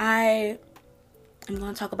I am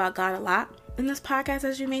going to talk about God a lot in this podcast,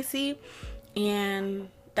 as you may see, and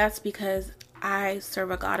that's because I serve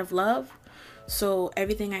a God of love. So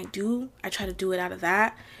everything I do, I try to do it out of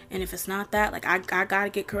that. And if it's not that, I gotta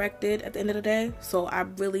get corrected at the end of the day. So I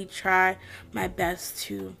really try my best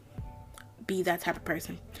to be that type of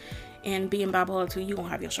person. And being bipolar 2, you gonna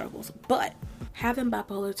have your struggles. But having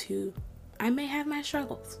bipolar 2, I may have my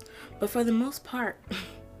struggles. But for the most part,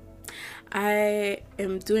 I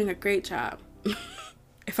am doing a great job,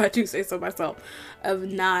 if I do say so myself, of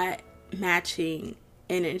not matching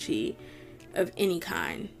energy of any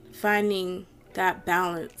kind. Finding that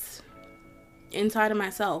balance inside of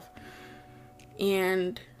myself.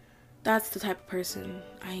 And that's the type of person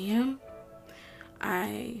I am.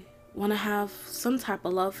 I want to have some type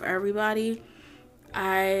of love for everybody.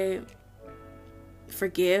 I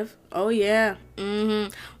forgive. Oh yeah. We're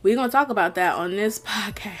going to talk about that on this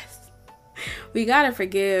podcast. We got to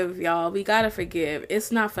forgive, y'all. We got to forgive. It's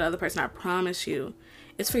not for the other person, I promise you.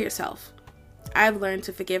 It's for yourself. I've learned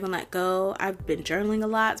to forgive and let go. I've been journaling a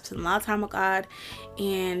lot, spent a lot of time with God.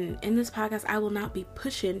 And in this podcast, I will not be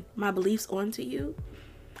pushing my beliefs onto you.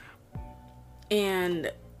 And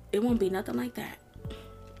it won't be nothing like that.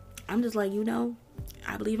 I'm just letting you know,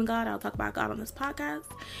 I believe in God. I'll talk about God on this podcast.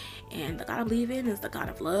 And the God I believe in is the God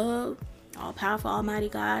of love, all-powerful, almighty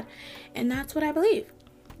God. And that's what I believe.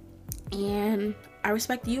 And I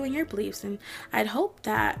respect you and your beliefs. And I'd hope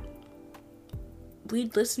that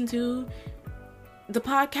we'd listen to the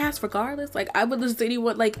podcast regardless. Like, I would listen to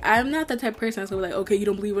anyone. Like, I'm not the type of person that's gonna be like, okay, you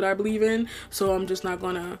don't believe what I believe in, so I'm just not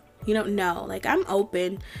gonna, no. Like, I'm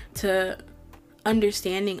open to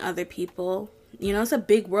understanding other people. It's a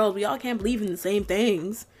big world. We all can't believe in the same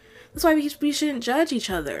things. That's why we shouldn't judge each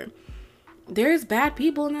other. There's bad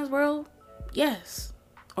people in this world, yes,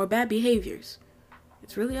 or bad behaviors.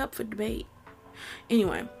 It's really up for debate.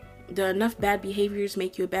 Anyway, do enough bad behaviors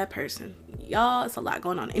make you a bad person? Y'all, it's a lot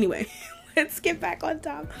going on. Anyway, let's get back on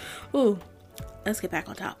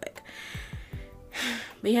topic.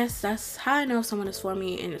 But yes, that's how I know if someone is for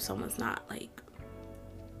me and if someone's not. Like,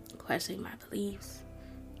 questioning my beliefs,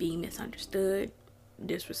 being misunderstood,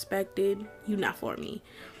 disrespected, you not for me.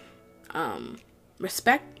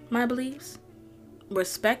 Respect my beliefs,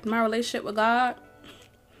 respect my relationship with God,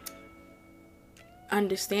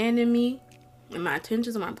 understanding me and my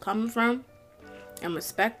intentions and where I'm coming from, and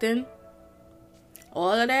respecting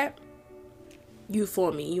all of that, you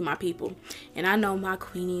for me, you my people. And I know my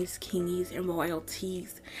queenies, kingies, and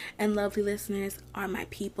royalties and lovely listeners are my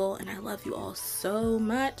people, and I love you all so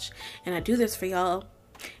much, and I do this for y'all,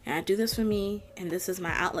 and I do this for me, and this is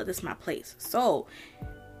my outlet, this is my place. So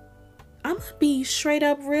I'm gonna be straight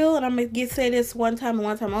up real, and I'm gonna say this one time and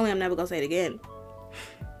one time only. I'm never gonna say it again.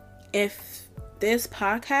 If this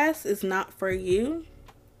podcast is not for you,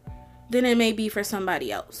 then it may be for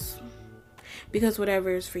somebody else. Because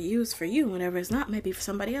whatever is for you is for you. Whatever is not may be for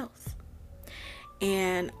somebody else.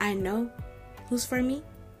 And I know who's for me,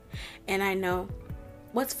 and I know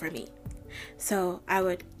what's for me. So I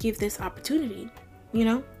would give this opportunity,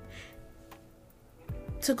 to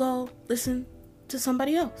go listen to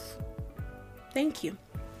somebody else. Thank you.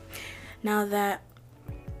 Now that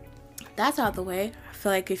that's out of the way, I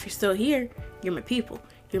feel like if you're still here, you're my people.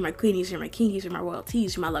 You're my queenies, you're my kingies, you're my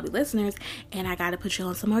royalties, you're my lovely listeners, and I gotta put you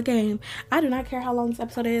on some more game. I do not care how long this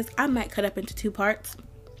episode is. I might cut up into 2 parts,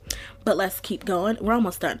 but let's keep going. We're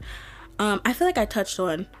almost done. I feel like I touched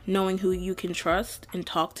on knowing who you can trust and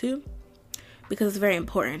talk to, because it's very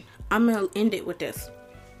important. I'm gonna end it with this.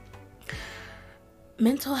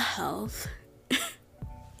 Mental health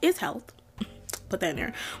is health. Put that in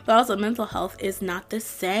there. But also, mental health is not the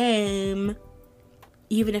same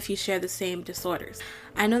even if you share the same disorders.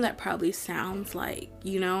 I know that probably sounds like,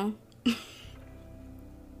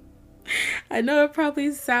 I know it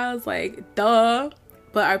probably sounds like duh,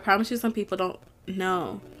 but I promise you some people don't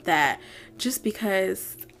know that just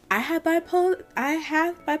because I have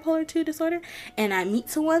bipolar 2 disorder and I meet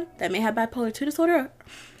someone that may have bipolar 2 disorder,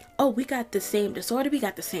 oh, we got the same disorder, we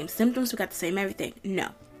got the same symptoms, we got the same everything. No.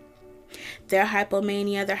 Their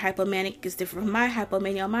hypomania, their hypomanic is different from my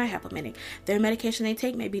hypomania or my hypomanic. Their medication they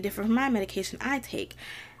take may be different from my medication I take.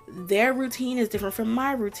 Their routine is different from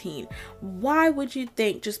my routine. Why would you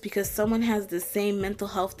think just because someone has the same mental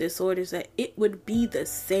health disorders that it would be the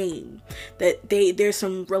same? That there's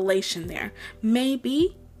some relation there.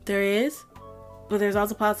 Maybe there is, but there's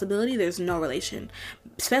also a possibility there's no relation.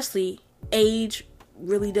 Especially age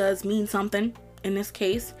really does mean something in this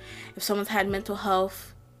case. If someone had a mental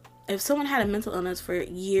illness for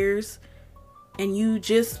years and you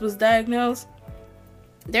just was diagnosed,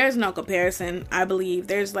 there's no comparison. I believe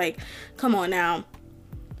there's come on now,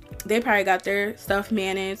 they probably got their stuff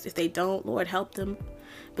managed. If they don't, Lord help them,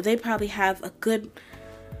 but they probably have a good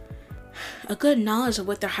knowledge of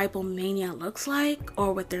what their hypomania looks like,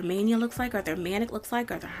 or what their mania looks like, or their manic looks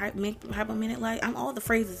like, or their hypomanic like. I'm all the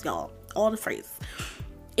phrases, y'all, all the phrases.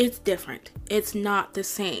 It's different. It's not the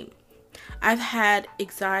same. I've had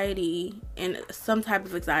anxiety and some type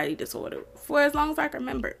of anxiety disorder for as long as I can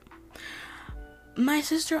remember. My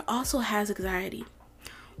sister also has anxiety.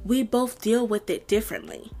 We both deal with it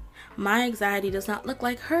differently. My anxiety does not look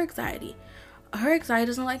like her anxiety. Her anxiety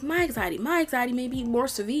doesn't look like my anxiety. My anxiety may be more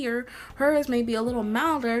severe. Hers may be a little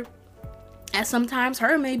milder. And sometimes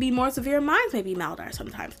her may be more severe. Mine may be milder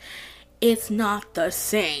sometimes. It's not the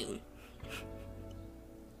same.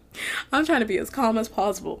 I'm trying to be as calm as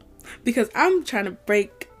possible, because I'm trying to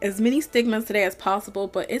break as many stigmas today as possible,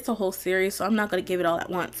 but it's a whole series, so I'm not going to give it all at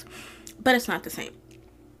once. But it's not the same.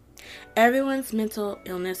 Everyone's mental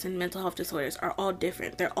illness and mental health disorders are all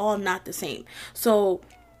different. They're all not the same. So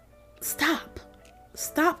stop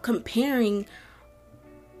comparing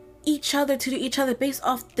each other to each other based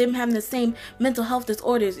off them having the same mental health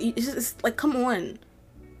disorders. It's come on.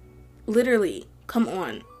 Literally, come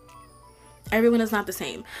on. Everyone is not the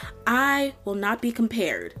same. I will not be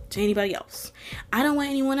compared to anybody else. I don't want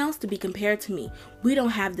anyone else to be compared to me. We don't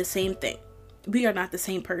have the same thing. We are not the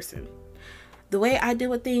same person. The way I deal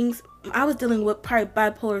with things, I was dealing with probably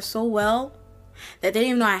bipolar so well that they didn't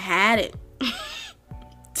even know I had it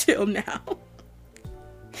till now.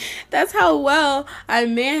 That's how well I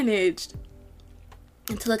managed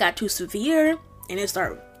until it got too severe and it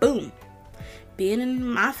started, boom, being in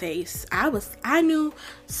my face. I knew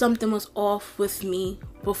something was off with me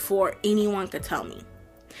before anyone could tell me.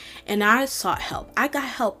 And I sought help. I got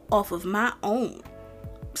help off of my own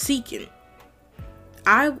seeking.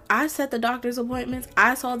 I set the doctor's appointments.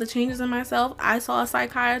 I saw the changes in myself. I saw a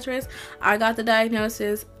psychiatrist. I got the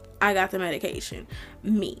diagnosis. I got the medication.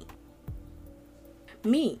 Me.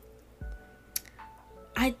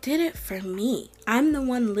 I did it for me. I'm the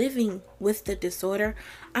one living with the disorder.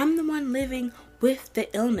 I'm the one living with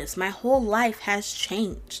the illness. My whole life has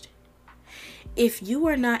changed. If you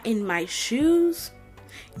are not in my shoes,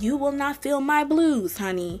 you will not feel my blues,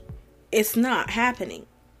 honey. It's not happening.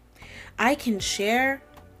 I can share,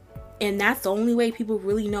 and that's the only way people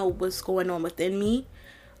really know what's going on within me.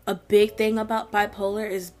 A big thing about bipolar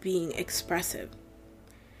is being expressive.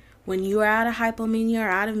 When you are out of hypomania or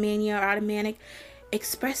out of mania or out of manic,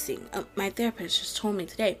 expressing. My therapist just told me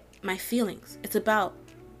today, my feelings. It's about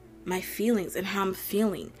my feelings and how I'm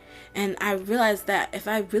feeling. And I realized that if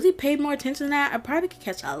I really paid more attention to that, I probably could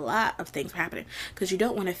catch a lot of things happening. Because you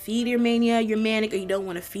don't want to feed your mania, your manic, or you don't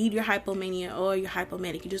want to feed your hypomania or your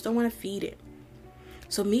hypomanic. You just don't want to feed it.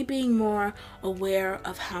 So me being more aware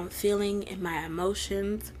of how I'm feeling and my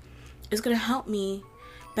emotions is going to help me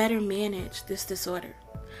better manage this disorder.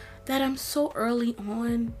 That I'm so early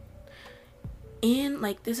on in,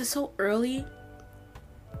 like, this is so early.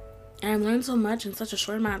 And I've learned so much in such a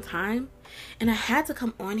short amount of time. And I had to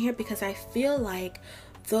come on here because I feel like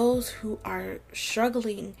those who are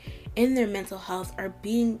struggling in their mental health are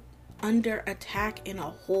being under attack in a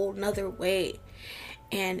whole nother way.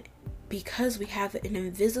 And because we have an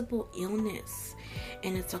invisible illness,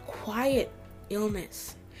 and it's a quiet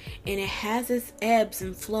illness, and it has its ebbs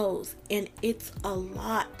and flows, and it's a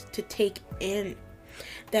lot to take in,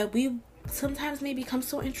 that we sometimes may become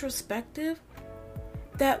so introspective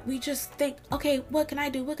that we just think, okay, what can I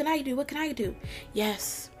do? What can I do? What can I do?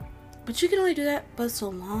 Yes, but you can only do that but so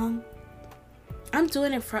long. I'm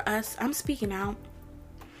doing it for us. I'm speaking out.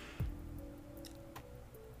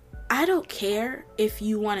 I don't care if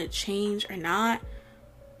you want to change or not,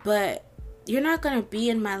 but you're not going to be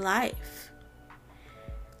in my life.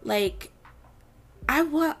 Like, I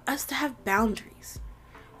want us to have boundaries.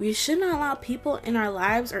 We shouldn't allow people in our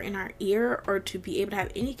lives or in our ear or to be able to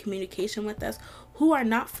have any communication with us who are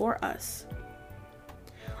not for us.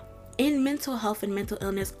 In mental health and mental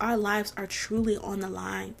illness, our lives are truly on the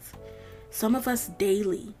lines. Some of us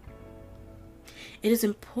daily. It is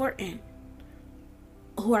important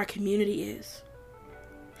who our community is.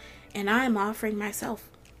 And I am offering myself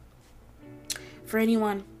for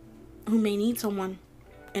anyone who may need someone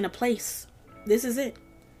in a place. This is it.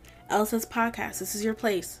 Elsa's podcast. This is your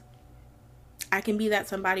place. I can be that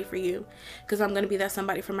somebody for you because I'm going to be that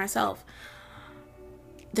somebody for myself.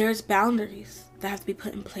 There's boundaries that have to be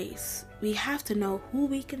put in place. We have to know who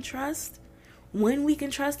we can trust, when we can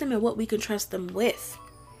trust them, and what we can trust them with.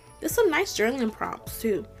 There's some nice journaling prompts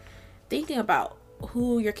too. Thinking about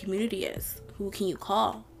who your community is. Who can you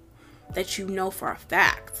call that you know for a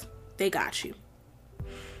fact they got you.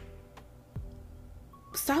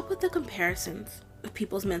 Stop with the comparisons of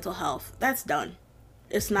people's mental health. That's done.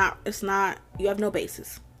 It's not, you have no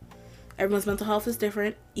basis. Everyone's mental health is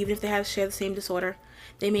different. Even if they share the same disorder,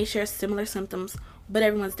 they may share similar symptoms, but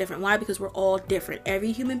everyone's different. Why? Because we're all different.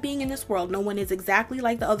 Every human being in this world, no one is exactly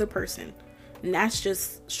like the other person. And that's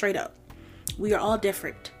just straight up. We are all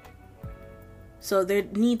different. So there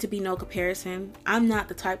need to be no comparison. I'm not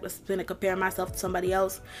the type that's going to compare myself to somebody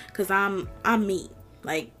else because I'm me.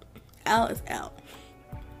 Like, L is L.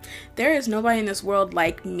 There is nobody in this world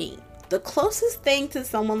like me. The closest thing to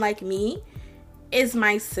someone like me is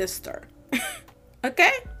my sister.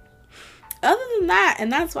 Okay? Other than that,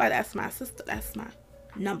 and that's why that's my sister. That's my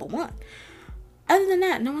number one. Other than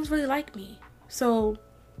that, no one's really like me. So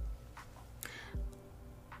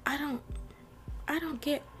I don't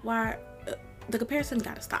get why the comparison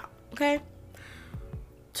gotta stop. Okay?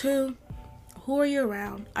 2, who are you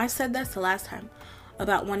around? I said that's the last time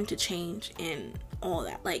about wanting to change and all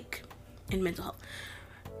that, like in mental health.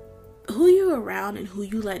 Who you're around and who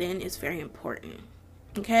you let in is very important.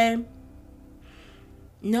 Okay?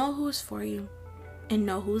 Know who's for you and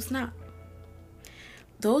know who's not.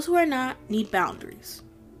 Those who are not need boundaries.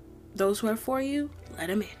 Those who are for you, let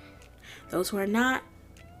them in. Those who are not,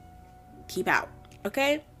 keep out.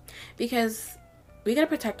 Okay? Because we gotta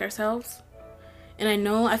protect ourselves. And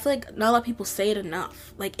I feel like not a lot of people say it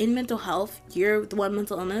enough. Like, in mental health, you're the one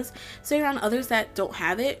mental illness. So you're around others that don't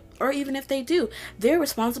have it, or even if they do, they're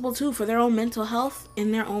responsible too for their own mental health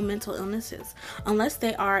and their own mental illnesses. Unless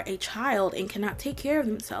they are a child and cannot take care of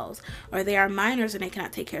themselves, or they are minors and they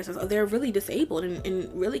cannot take care of themselves, or they're really disabled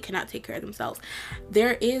and really cannot take care of themselves.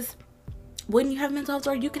 When you have mental health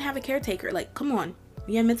disorder, you can have a caretaker. Like, come on.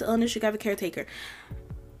 You have mental illness, you can have a caretaker.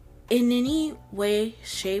 In any way,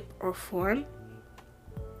 shape, or form,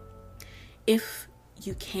 if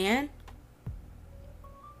you can,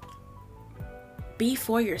 be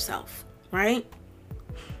for yourself, right?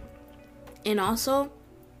 And also,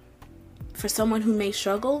 for someone who may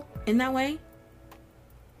struggle in that way,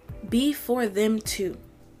 be for them too.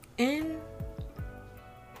 And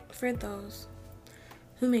for those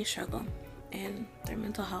who may struggle in their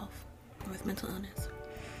mental health or with mental illness,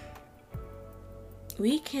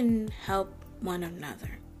 we can help one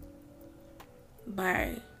another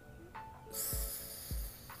by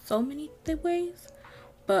so many ways,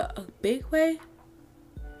 but a big way,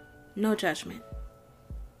 no judgment.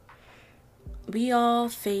 We all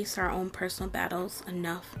face our own personal battles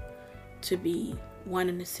enough to be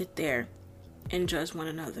wanting to sit there and judge one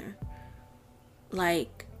another.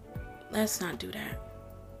 Like, let's not do that.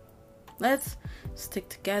 Let's stick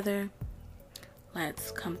together.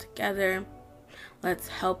 Let's come together. Let's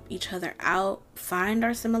help each other out, find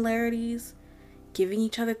our similarities, giving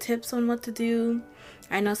each other tips on what to do.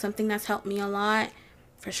 I know something that's helped me a lot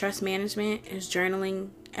for stress management is journaling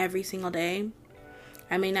every single day.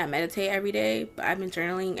 I may not meditate every day, but I've been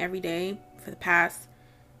journaling every day for the past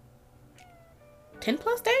 10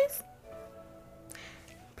 plus days.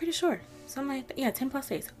 Pretty sure. Something like that. Yeah, 10 plus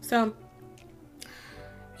days. So,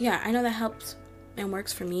 yeah, I know that helps and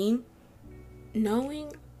works for me.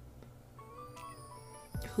 Knowing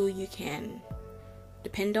who you can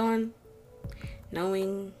depend on,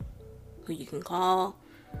 knowing who you can call,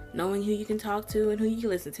 knowing who you can talk to and who you can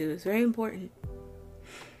listen to is very important.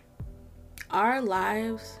 Our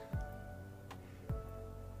lives,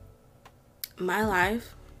 my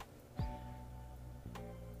life,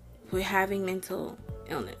 with having mental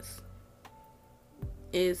illness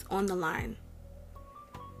is on the line.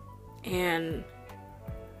 And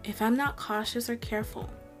if I'm not cautious or careful,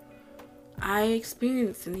 I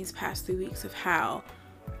experienced in these past 3 weeks of how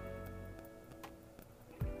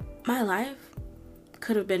my life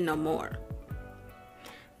could have been no more.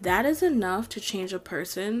 That is enough to change a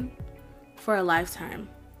person for a lifetime.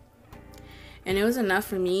 And it was enough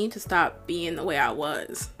for me to stop being the way I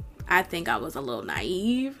was. I think I was a little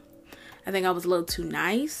naive. I think I was a little too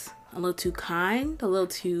nice, a little too kind, a little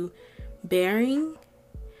too bearing.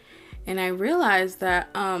 And I realized that,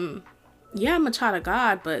 yeah, I'm a child of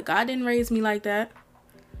God, but God didn't raise me like that.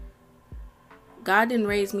 God didn't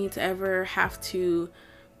raise me to ever have to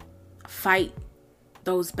fight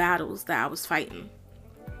those battles that I was fighting.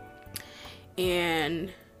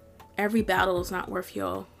 And every battle is not worth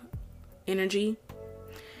your energy.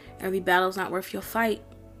 Every battle is not worth your fight.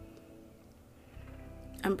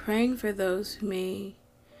 I'm praying for those who may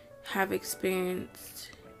have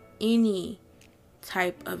experienced any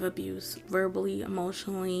type of abuse, verbally,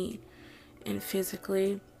 emotionally, and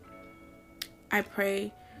physically. I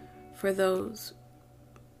pray for those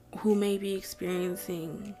who may be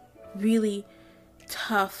experiencing really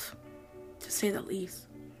tough, to say the least,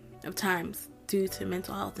 of times due to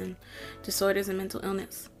mental health and disorders and mental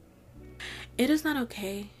illness. It is not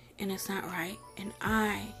okay and it's not right, and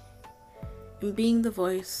I am being the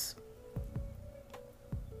voice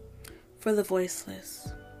for the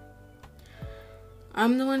voiceless.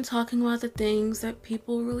 I'm the one talking about the things that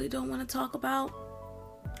people really don't want to talk about,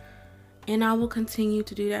 and I will continue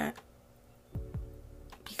to do that,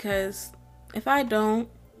 because if I don't,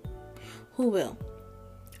 who will?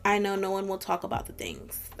 I know no one will talk about the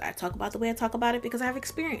things I talk about the way I talk about it, because I have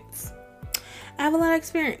experience. I have a lot of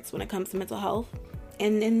experience when it comes to mental health,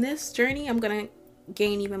 and in this journey I'm gonna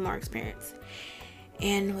gain even more experience.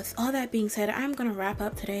 And with all that being said, I'm gonna wrap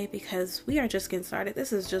up today because we are just getting started.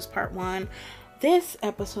 This is just part 1. This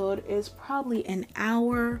episode is probably an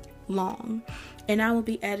hour long, and I will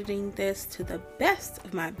be editing this to the best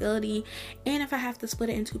of my ability, and if I have to split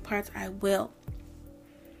it into parts, I will.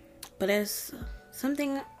 But as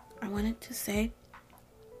something I wanted to say,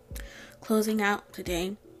 closing out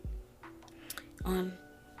today,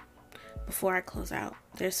 before I close out,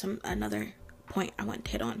 there's another point I want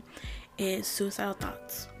to hit on, is suicidal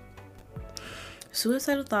thoughts.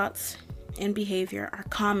 Suicidal thoughts and behavior are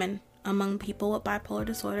common among people with bipolar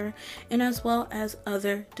disorder, and as well as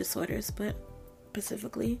other disorders, but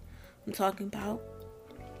specifically I'm talking about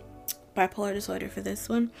bipolar disorder for this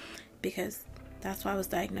one because That's what I was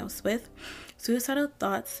diagnosed with. Suicidal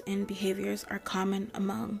thoughts and behaviors are common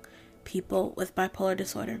among people with bipolar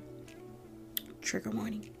disorder. Trigger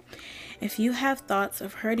warning. If you have thoughts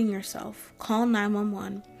of hurting yourself, call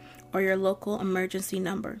 911 or your local emergency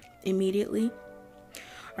number immediately,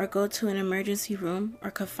 or go to an emergency room, or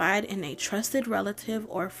confide in a trusted relative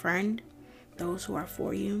or friend, those who are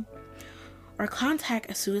for you, or contact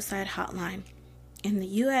a suicide hotline. In the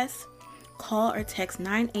U.S., call or text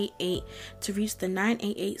 988 to reach the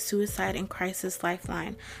 988 Suicide and Crisis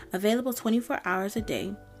Lifeline, available 24 hours a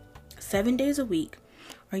day, 7 days a week,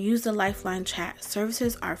 or use the Lifeline chat.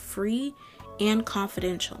 Services are free and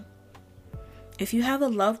confidential. If you have a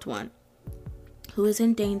loved one who is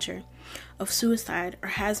in danger of suicide or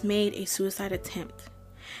has made a suicide attempt,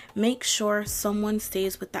 make sure someone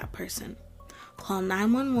stays with that person. Call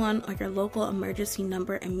 911 or your local emergency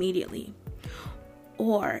number immediately.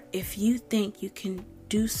 Or if you think you can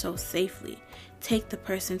do so safely, take the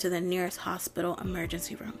person to the nearest hospital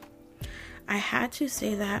emergency room. I had to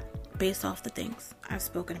say that based off the things I've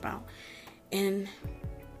spoken about in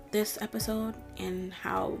this episode and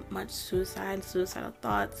how much suicidal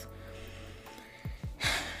thoughts.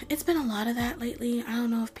 It's been a lot of that lately. I don't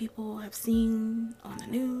know if people have seen on the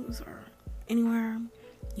news or anywhere.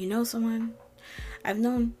 You know someone. I've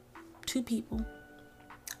known 2 people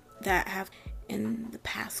that have, in the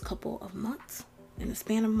past couple of months, in the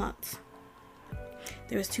span of months,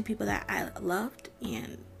 there was 2 people that I loved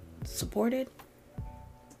and supported,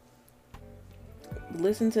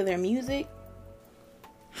 listened to their music,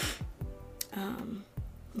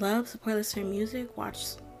 support, listen to their music,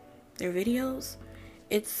 watch their videos.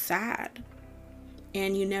 It's sad.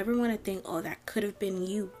 And you never want to think, oh, that could have been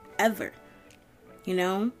you, ever. You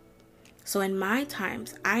know? So in my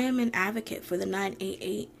times, I am an advocate for the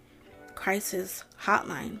 988 crisis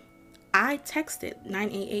hotline. I texted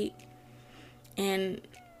 988 and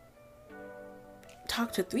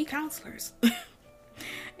talked to 3 counselors.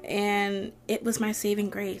 And it was my saving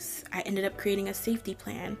grace. I ended up creating a safety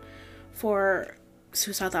plan for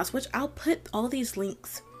suicidal thoughts, which I'll put all these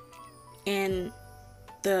links in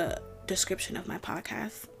the description of my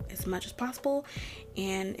podcast as much as possible.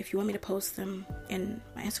 And if you want me to post them in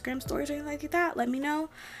my Instagram stories or anything like that, let me know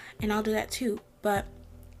and I'll do that too. But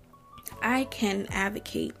I can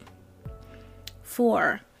advocate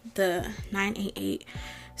for the 988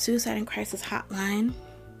 Suicide and Crisis Hotline.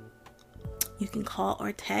 You can call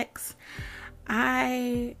or text.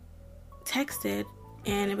 I texted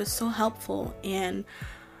and it was so helpful, and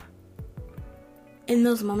in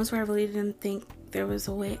those moments where I really didn't think there was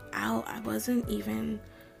a way out, I wasn't even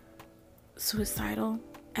suicidal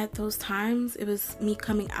at those times. It was me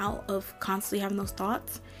coming out of constantly having those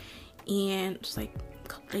thoughts, and just like a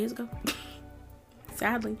couple days ago,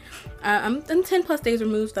 sadly, I'm 10 plus days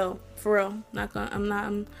removed though, for real.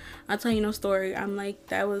 I'll tell you no story. I'm like,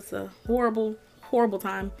 that was a horrible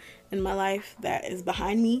time in my life that is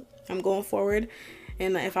behind me. I'm going forward,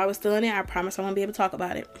 and if I was still in it, I promise I won't be able to talk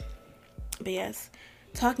about it. But yes,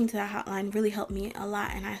 talking to that hotline really helped me a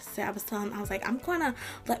lot. And I was like, I'm gonna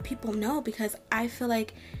let people know, because I feel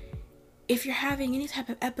like if you're having any type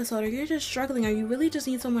of episode, or you're just struggling, or you really just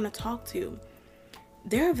need someone to talk to,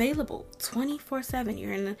 they're available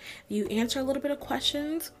 24/7. You answer a little bit of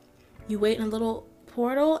questions, you wait in a little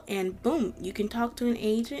portal, and boom, you can talk to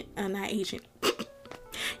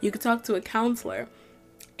you can talk to a counselor,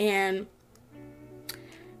 and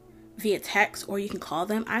via text, or you can call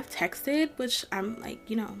them. I've texted, which I'm like,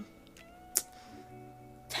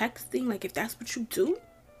 texting, like, if that's what you do,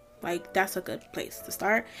 like, that's a good place to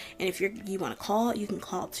start. And if you want to call, you can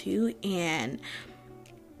call too, and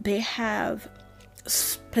they have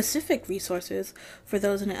specific resources for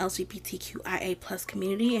those in the LGBTQIA plus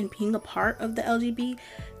community. And being a part of the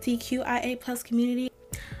LGBTQIA plus community,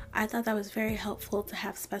 I thought that was very helpful to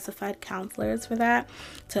have specified counselors for that,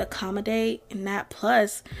 to accommodate in that.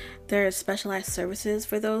 Plus, there's specialized services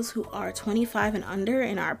for those who are 25 and under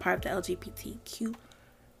and are part of the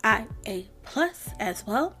LGBTQIA plus as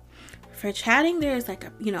well. For chatting, there's like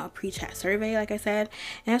a pre-chat survey, like I said,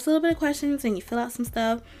 and there's a little bit of questions, and you fill out some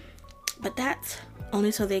stuff, but that's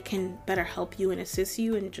only so they can better help you and assist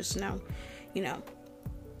you, and just know,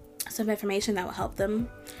 some information that will help them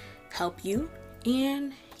help you.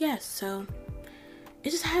 And yes, so it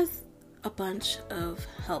just has a bunch of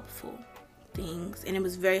helpful things, and it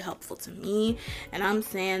was very helpful to me, and I'm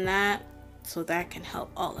saying that so that can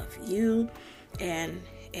help all of you, and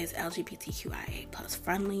is LGBTQIA plus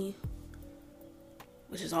friendly,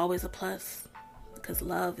 which is always a plus, because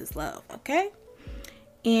love is love, okay?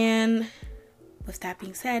 And with that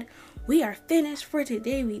being said, we are finished for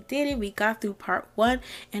today. We did it. We got through part 1.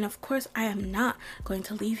 And of course, I am not going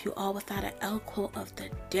to leave you all without an L quote of the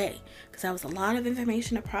day, because that was a lot of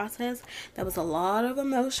information to process. That was a lot of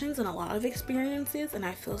emotions and a lot of experiences. And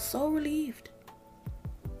I feel so relieved.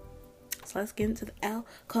 So let's get into the L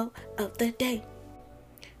quote of the day.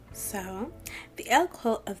 So the L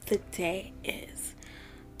quote of the day is,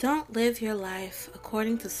 don't live your life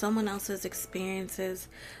according to someone else's experiences,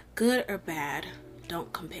 good or bad.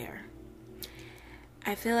 Don't compare.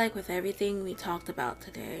 I feel like with everything we talked about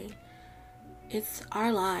today, it's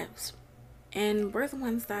our lives, and we're the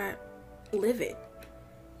ones that live it.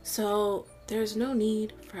 So there's no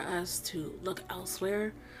need for us to look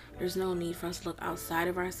elsewhere. There's no need for us to look outside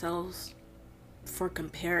of ourselves for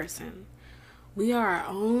comparison. We are our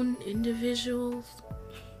own individuals.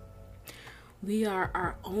 We are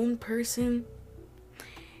our own person,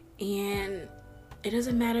 and it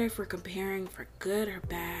doesn't matter if we're comparing for good or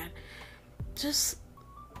bad. Just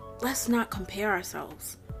let's not compare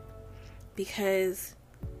ourselves, because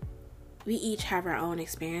we each have our own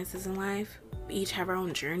experiences in life. We each have our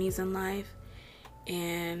own journeys in life,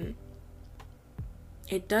 and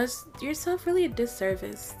it does yourself really a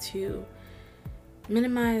disservice to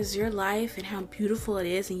minimize your life and how beautiful it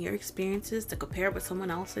is and your experiences to compare with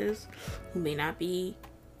someone else's who may not be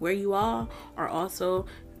where you are, or also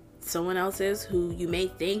someone else's who you may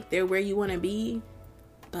think they're where you want to be.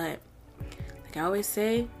 But like I always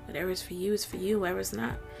say, whatever's for you is for you, whatever's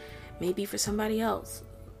not may be for somebody else.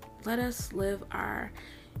 Let us live our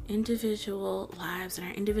individual lives and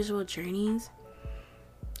our individual journeys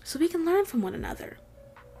so we can learn from one another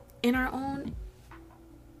in our own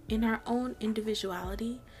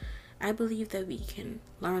individuality. I believe that we can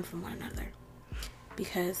learn from one another,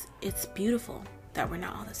 because it's beautiful that we're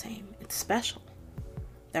not all the same. It's special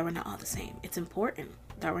that we're not all the same. It's important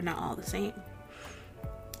that we're not all the same.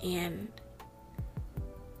 And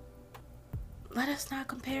let us not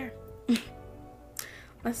compare.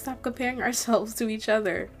 Let's stop comparing ourselves to each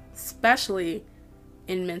other, especially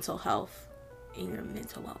in mental health, in your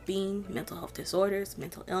mental well-being, mental health disorders,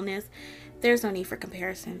 mental illness. There's no need for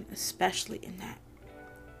comparison, especially in that.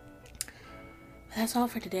 But that's all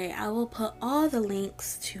for today. I will put all the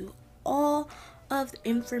links to all of the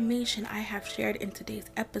information I have shared in today's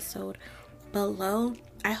episode below.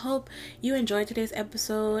 I hope you enjoyed today's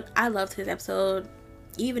episode. I loved today's episode,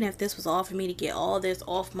 even if this was all for me to get all this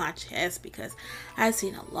off my chest, because I've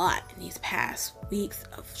seen a lot in these past weeks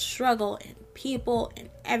of struggle and people and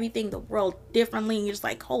everything, the world differently, and you're just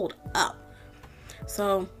like, hold up.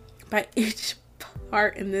 So by each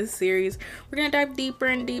part in this series, we're going to dive deeper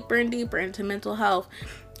and deeper and deeper into mental health,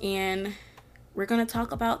 and we're going to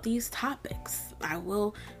talk about these topics. I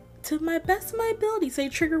will, to my best of my ability, say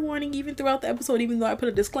trigger warning even throughout the episode, even though I put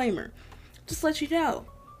a disclaimer. Just let you know,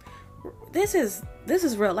 this is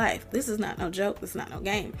real life. This is not no joke. This is not no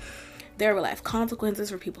game. There are real life consequences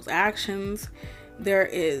for people's actions. There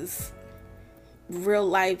is real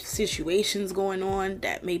life situations going on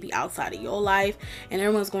that may be outside of your life, and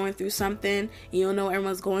everyone's going through something, and you don't know what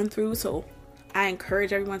everyone's going through. So I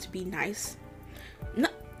encourage everyone to be nice. No,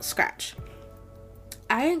 scratch.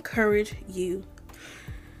 I encourage you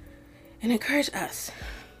and encourage us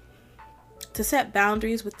to set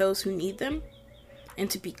boundaries with those who need them, and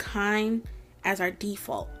to be kind as our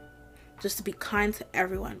default. Just to be kind to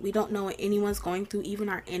everyone. We don't know what anyone's going through, even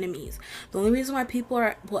our enemies. The only reason why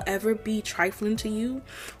people will ever be trifling to you,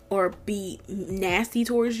 or be nasty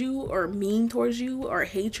towards you, or mean towards you, or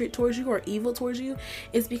hatred towards you, or evil towards you,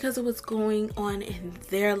 is because of what's going on in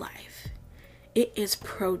their life. It is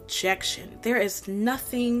projection. There is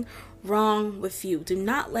nothing wrong with you. Do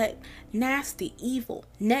not let nasty, evil,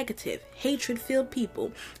 negative, hatred-filled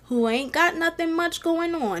people who ain't got nothing much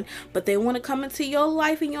going on, but they want to come into your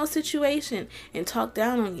life and your situation and talk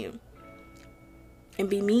down on you and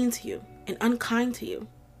be mean to you and unkind to you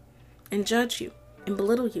and judge you and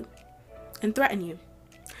belittle you and threaten you.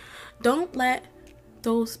 Don't let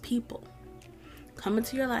those people come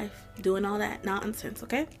into your life doing all that nonsense,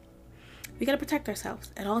 okay? We got to protect ourselves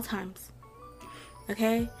at all times.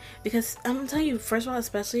 Okay? Because I'm going to tell you, first of all,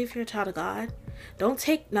 especially if you're a child of God, don't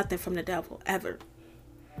take nothing from the devil, ever.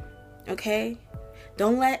 Okay?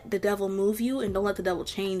 Don't let the devil move you, and don't let the devil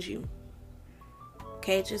change you.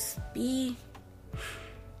 Okay? Just be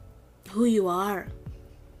who you are.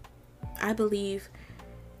 I believe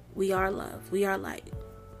we are love. We are light.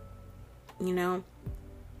 You know?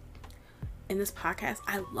 In this podcast,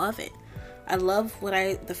 I love it. I love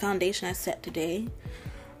the foundation I set today.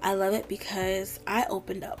 I love it because I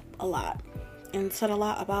opened up a lot and said a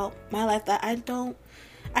lot about my life that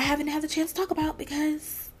I haven't had the chance to talk about,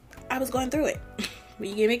 because I was going through it. When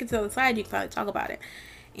you can make it to the other side, you can finally talk about it.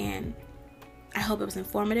 And I hope it was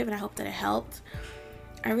informative, and I hope that it helped.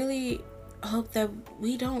 I really hope that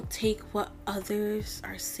we don't take what others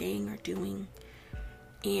are saying or doing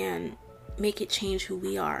and make it change who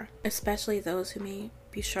we are, especially those who may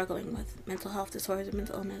be struggling with mental health disorders and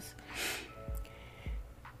mental illness.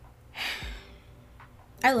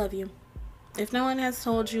 I love you. If no one has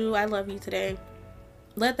told you I love you today,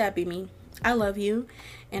 let that be me. I love you,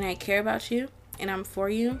 and I care about you, and I'm for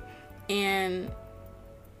you, and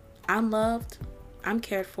I'm loved, I'm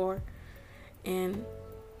cared for, and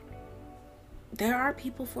there are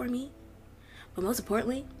people for me. But most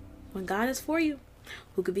importantly, when God is for you,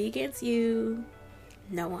 who could be against you?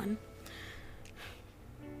 No one.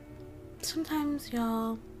 Sometimes,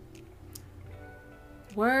 y'all,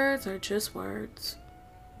 words are just words.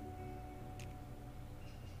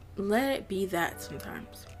 Let it be that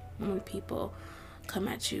sometimes. When people come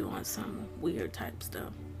at you on some weird type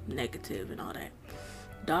stuff, negative and all that,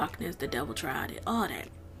 darkness, the devil tried it, all that.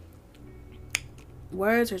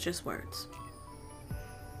 Words are just words.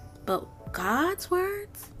 But God's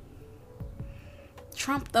words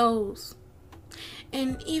trump those.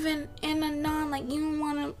 And even in a like, you don't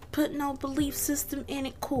want to put no belief system in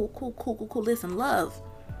it. Cool. Listen, love.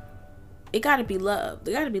 It got to be love.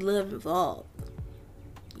 There got to be love involved.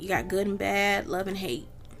 You got good and bad, love and hate,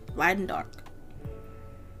 light and dark.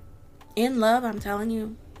 In love, I'm telling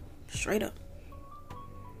you, straight up.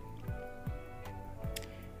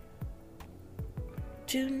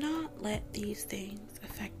 Do not let these things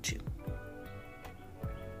affect you.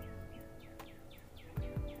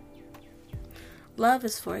 Love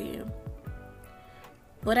is for you.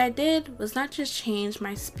 What I did was not just change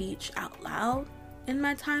my speech out loud in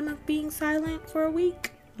my time of being silent for a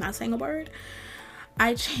week, not saying a word.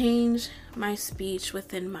 I changed my speech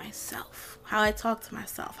within myself, how I talk to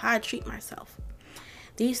myself, how I treat myself.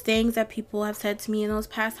 These things that people have said to me in those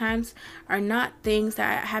past times are not things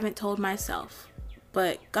that I haven't told myself,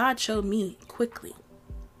 but God showed me quickly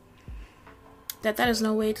that is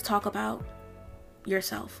no way to talk about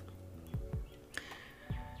yourself.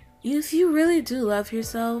 If you really do love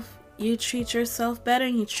yourself, you treat yourself better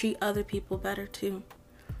and you treat other people better too.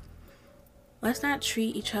 Let's not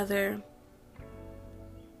treat each other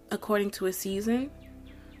according to a season,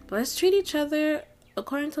 but let's treat each other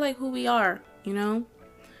according to like who we are, you know?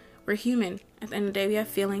 We're human. At the end of the day, we have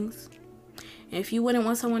feelings. And if you wouldn't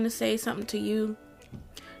want someone to say something to you,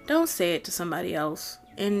 don't say it to somebody else.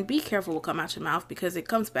 And be careful what comes out your mouth, because it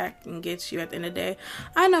comes back and gets you at the end of the day.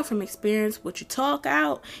 I know from experience, what you talk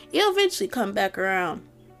out, it'll eventually come back around.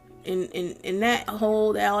 And that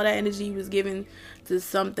all that energy you was given to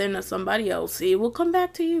something or somebody else, it will come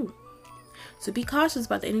back to you. So be cautious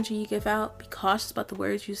about the energy you give out. Be cautious about the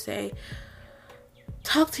words you say.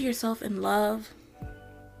 Talk to yourself in love,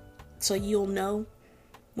 so you'll know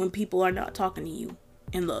when people are not talking to you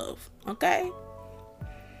in love. Okay?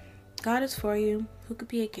 God is for you. Who could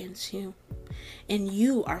be against you? And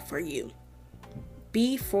you are for you.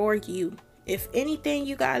 Be for you. If anything,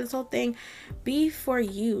 you got this whole thing, be for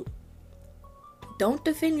you. Don't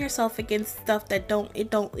defend yourself against stuff that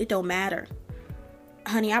don't matter.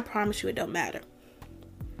 Honey, I promise you it don't matter.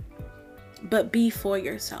 But be for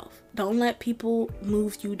yourself. Don't let people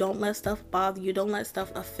move you. Don't let stuff bother you. Don't let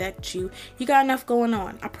stuff affect you. You got enough going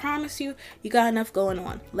on. I promise you, you got enough going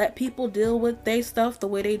on. Let people deal with their stuff the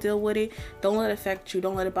way they deal with it. Don't let it affect you.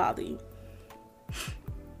 Don't let it bother you.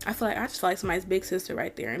 I just feel like somebody's big sister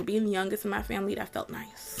right there. And being the youngest in my family, that felt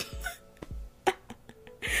nice.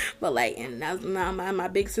 But like, and that's now my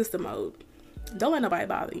big sister mode. Don't let nobody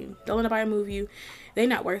bother you. Don't let nobody move you. They're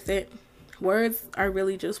not worth it. Words are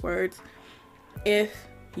really just words. If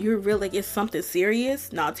you're really, it's something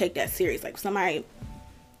serious, no, take that serious. Like if somebody's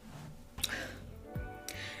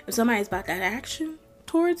about that action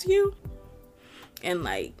towards you, and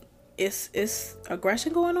like it's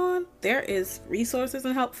aggression going on, there is resources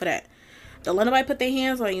and help for that. Don't let nobody put their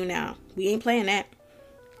hands on you now. We ain't playing that.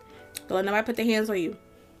 Don't let nobody put their hands on you.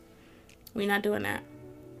 We're not doing that.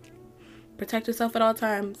 Protect yourself at all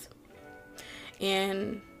times.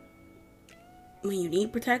 And when you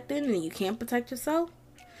need protecting and you can't protect yourself,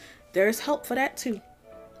 there's help for that too.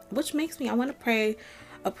 Which makes me, I want to pray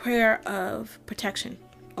a prayer of protection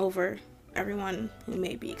over everyone who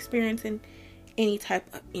may be experiencing any type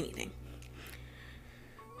of anything.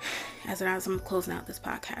 As I'm closing out this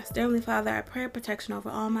podcast, Dear Heavenly Father, I pray protection over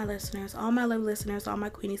all my listeners, all my lovely listeners, all my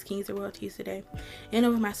queenies, kings, and royalties today, and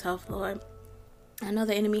over myself, Lord. I know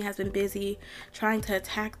the enemy has been busy trying to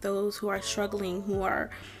attack those who are struggling, who are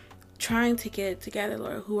trying to get it together,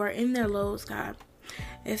 Lord, who are in their lows, God.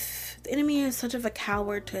 If the enemy is such of a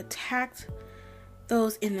coward to attack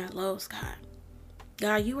those in their lows,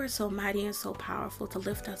 God, you are so mighty and so powerful to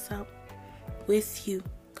lift us up with you,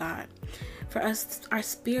 God. For us, our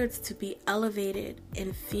spirits to be elevated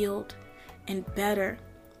and filled and better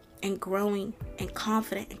and growing and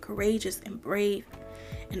confident and courageous and brave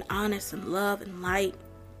and honest and love and light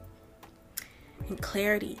and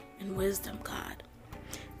clarity and wisdom, God.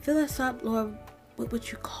 Fill us up, Lord, with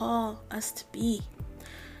what you call us to be.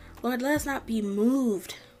 Lord, let us not be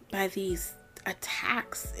moved by these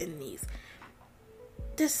attacks and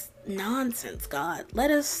this nonsense, God.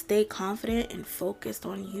 Let us stay confident and focused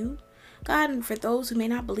on you, God. And for those who may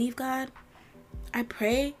not believe, God, I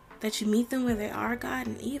pray that you meet them where they are, God,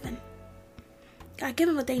 and even, God, give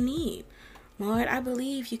them what they need. Lord, I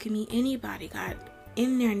believe you can meet anybody, God,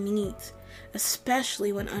 in their needs,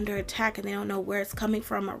 especially when under attack and they don't know where it's coming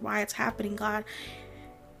from or why it's happening, God.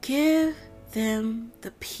 Give them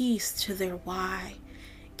the peace to their why.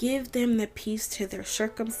 Give them the peace to their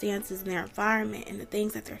circumstances and their environment and the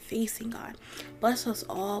things that they're facing, God. Bless us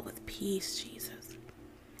all with peace, Jesus.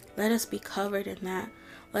 Let us be covered in that.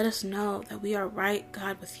 Let us know that we are right,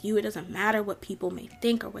 God, with you. It doesn't matter what people may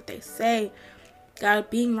think or what they say. God,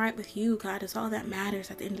 being right with you, God, is all that matters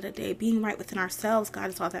at the end of the day. Being right within ourselves, God,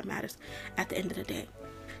 is all that matters at the end of the day.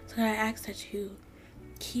 So God, I ask that you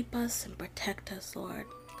keep us and protect us, Lord.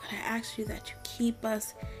 God, I ask you that you keep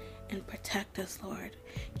us and protect us, Lord.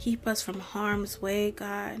 Keep us from harm's way,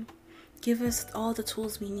 God. Give us all the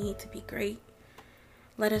tools we need to be great.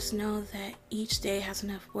 Let us know that each day has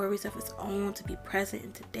enough worries of its own to be present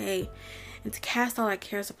in today and to cast all our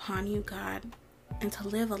cares upon you, God, and to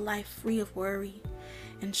live a life free of worry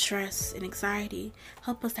and stress and anxiety.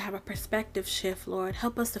 Help us to have a perspective shift, Lord.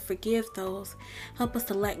 Help us to forgive those. Help us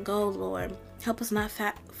to let go, Lord. Help us not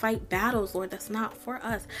fight battles, Lord, that's not for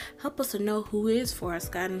us. Help us to know who is for us,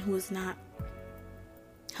 God, and who is not.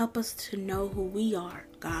 Help us to know who we are,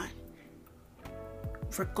 God.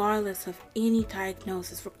 Regardless of any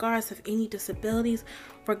diagnosis, regardless of any disabilities,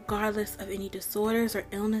 regardless of any disorders or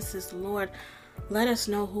illnesses, Lord, let us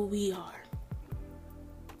know who we are.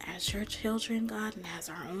 As your children, God, and as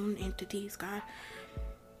our own entities, God,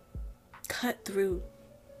 cut through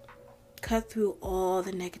all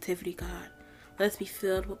the negativity, God. Let us be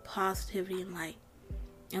filled with positivity and light,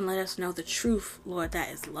 and let us know the truth, Lord,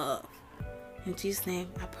 that is love. In Jesus' name,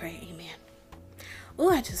 I pray, amen. Oh,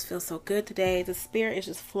 I just feel so good today. The spirit is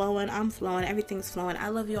just flowing. I'm flowing. Everything's flowing. I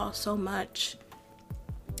love you all so much.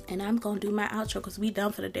 And I'm going to do my outro because we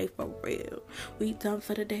done for the day for real. We done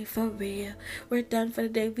for the day for real. We're done for the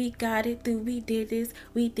day. We got it through. We did this.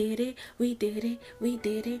 We did it. We did it. We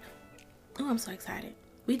did it. Oh, I'm so excited.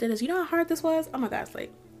 We did this. You know how hard this was? Oh my gosh.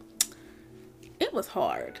 It was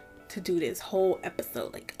hard to do this whole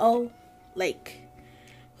episode.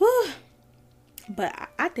 Whew. But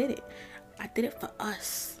I did it. I did it for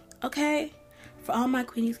us. Okay? For all my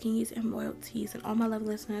queenies, kingies, and royalties, and all my love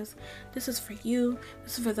listeners, this is for you.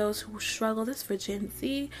 This is for those who struggle. This is for Gen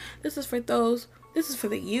Z. This is for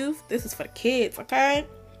the youth. This is for the kids, okay?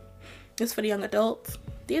 This is for the young adults.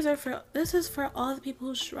 This is for all the people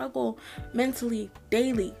who struggle mentally,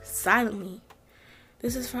 daily, silently.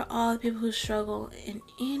 This is for all the people who struggle in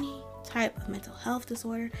any type of mental health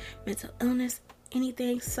disorder, mental illness,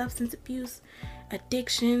 anything, substance abuse,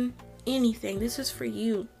 addiction, anything. This is for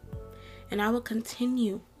you. And I will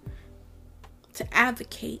continue to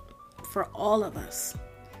advocate for all of us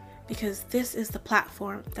because this is the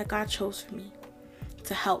platform that God chose for me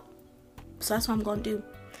to help. So that's what I'm going to do.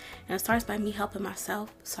 And it starts by me helping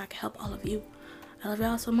myself so I can help all of you. I love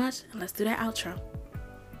y'all so much, and let's do that outro.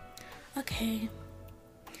 Okay.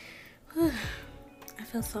 Whew. I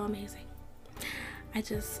feel so amazing.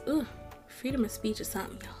 Freedom of speech is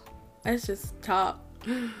something, y'all. Let's just talk.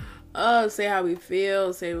 Oh, say how we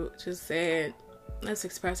feel. Just say it. Let's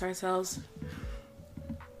express ourselves.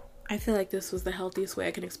 I feel like this was the healthiest way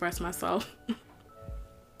I can express myself.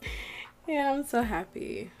 Yeah, I'm so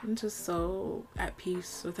happy. I'm just so at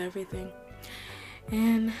peace with everything.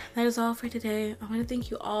 And that is all for today. I want to thank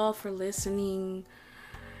you all for listening.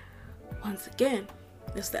 Once again,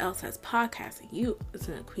 this is the L Size Podcast, and you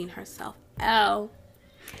listen to Queen herself, L.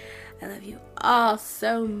 I love you all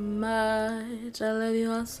so much. I love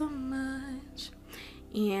you all so much.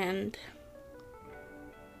 And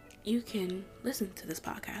you can listen to this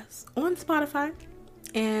podcast on Spotify,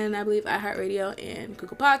 and I believe iHeartRadio and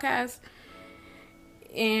Google Podcasts.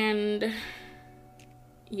 And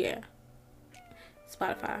yeah,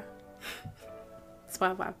 Spotify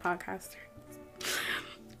podcaster.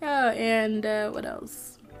 Oh, and what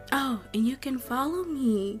else? Oh, and you can follow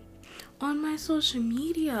me on my social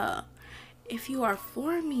media. if you are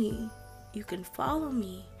for me, you can follow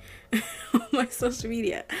me on my social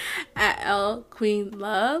media at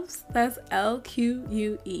LQueenLuvz. That's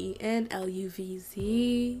LQUENLUVZ.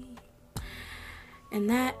 And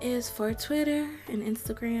that is for Twitter and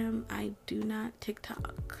Instagram. I do not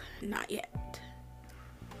TikTok. Not yet.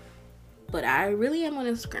 But I really am on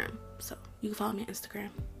Instagram. So you can follow me on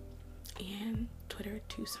Instagram and Twitter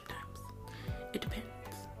too sometimes. It depends.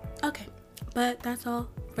 Okay. But that's all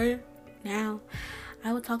for now.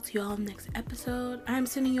 I will talk to you all in the next episode. I'm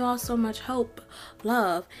sending you all so much hope,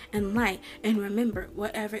 love, and light. And remember,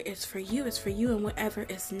 whatever is for you is for you, and whatever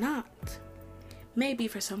is not may be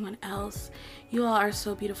for someone else. You all are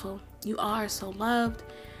so beautiful. You all are so loved.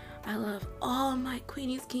 I love all my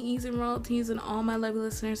queenies, kingies, and royalties, and all my lovely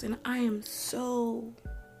listeners. And I am so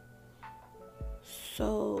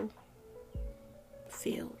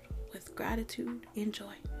filled with gratitude and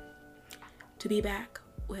joy to be back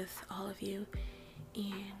with all of you.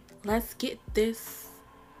 And let's get this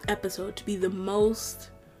episode to be the most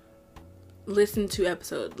listened to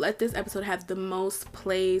episode. Let this episode have the most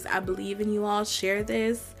plays. I believe in you all. Share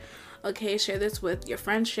this. Okay, share this with your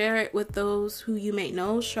friends. Share it with those who you may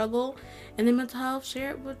know struggle in their mental health.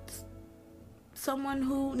 Share it with someone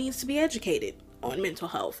who needs to be educated on mental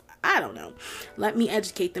health. I don't know. Let me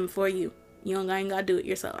educate them for you. You ain't gotta do it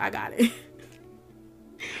yourself. I got it.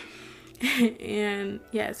 And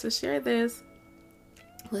yeah, so share this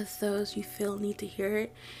with those you feel need to hear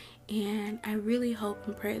it. And I really hope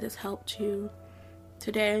and pray this helped you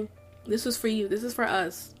today. This was for you. This is for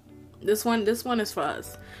us. This one is for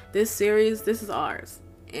us. This series, this is ours.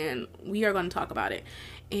 And we are going to talk about it.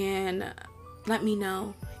 And let me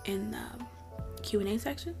know in the Q&A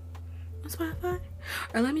section on Spotify.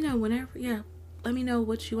 Or let me know whenever, let me know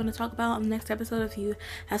what you want to talk about on the next episode. If you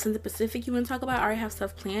have something specific you want to talk about, I already have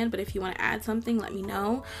stuff planned. But if you want to add something, let me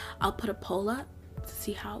know. I'll put a poll up to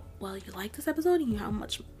see how well you like this episode and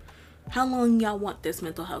how long y'all want this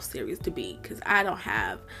mental health series to be, because I don't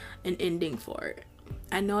have an ending for it.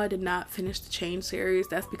 I know I did not finish the Change series.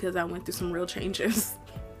 That's because I went through some real changes.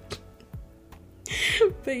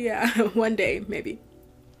 But yeah, one day, maybe.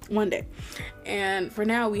 One day. And for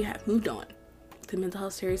now, we have moved on to the mental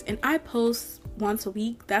health series. And I post once a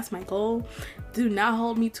week. That's my goal. Do not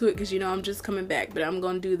hold me to it, because I'm just coming back. But I'm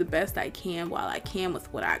going to do the best I can while I can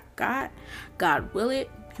with what I got. God will it.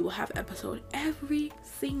 You will have an episode every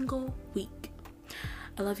single week.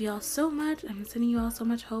 I love y'all so much. I'm sending you all so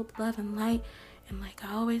much hope, love, and light. And like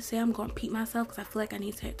I always say, I'm going to repeat myself because I feel like I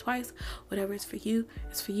need to say it twice. Whatever is for you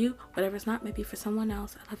is for you. Whatever is not may be for someone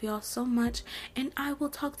else. I love y'all so much. And I will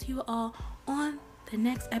talk to you all on the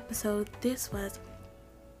next episode. This was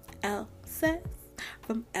Elle Says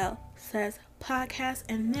from Elle Says Podcast.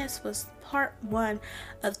 And this was part 1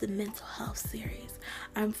 of the mental health series.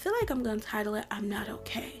 I feel like I'm going to title it I'm Not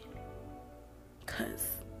Okay. Because,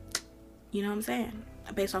 you know what I'm saying?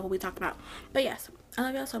 Based off what we talked about. But yes, I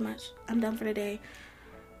love y'all so much. I'm done for today.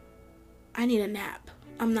 I need a nap.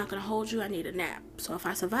 I'm not going to hold you. I need a nap. So if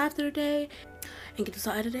I survive through the day and get this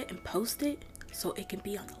all edited and post it so it can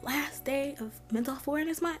be on the last day of Mental Health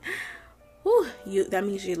Awareness Month, that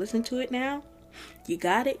means you're listening to it now. You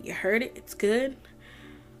got it. You heard it. It's good.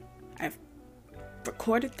 I've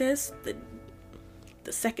recorded this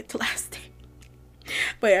the second to last day.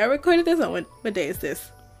 But I recorded this on what day is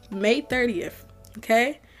this? May 30th.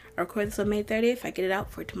 Okay? I recorded this on May 30th. I get it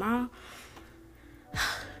out for tomorrow.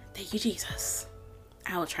 Thank you, Jesus.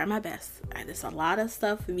 I will try my best. There's a lot of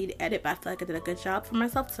stuff for me to edit, but I feel like I did a good job for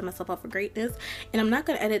myself to set myself up for greatness. And I'm not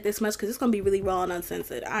going to edit this much because it's going to be really raw and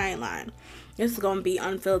uncensored. I ain't lying. This is going to be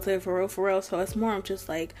unfiltered for real. So it's more of just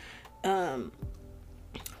like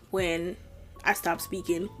when I stop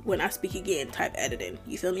speaking, when I speak again type editing.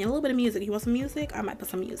 You feel me? And a little bit of music. You want some music? I might put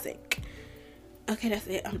some music. Okay, that's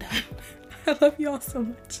it. I'm done. I love you all so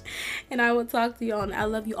much. And I will talk to you all. And I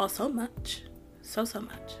love you all so much. So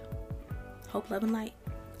much. Hope, love, and light.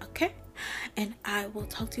 Okay? And I will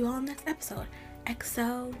talk to you all in the next episode.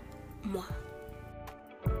 XO moi.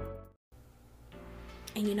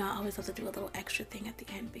 And I always love to do a little extra thing at the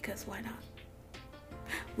end, because why not?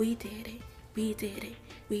 We did it. We did it.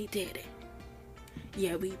 We did it.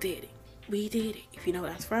 Yeah, we did it. We did it. If you know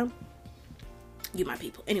where that's from, you my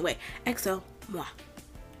people. Anyway, XO moi.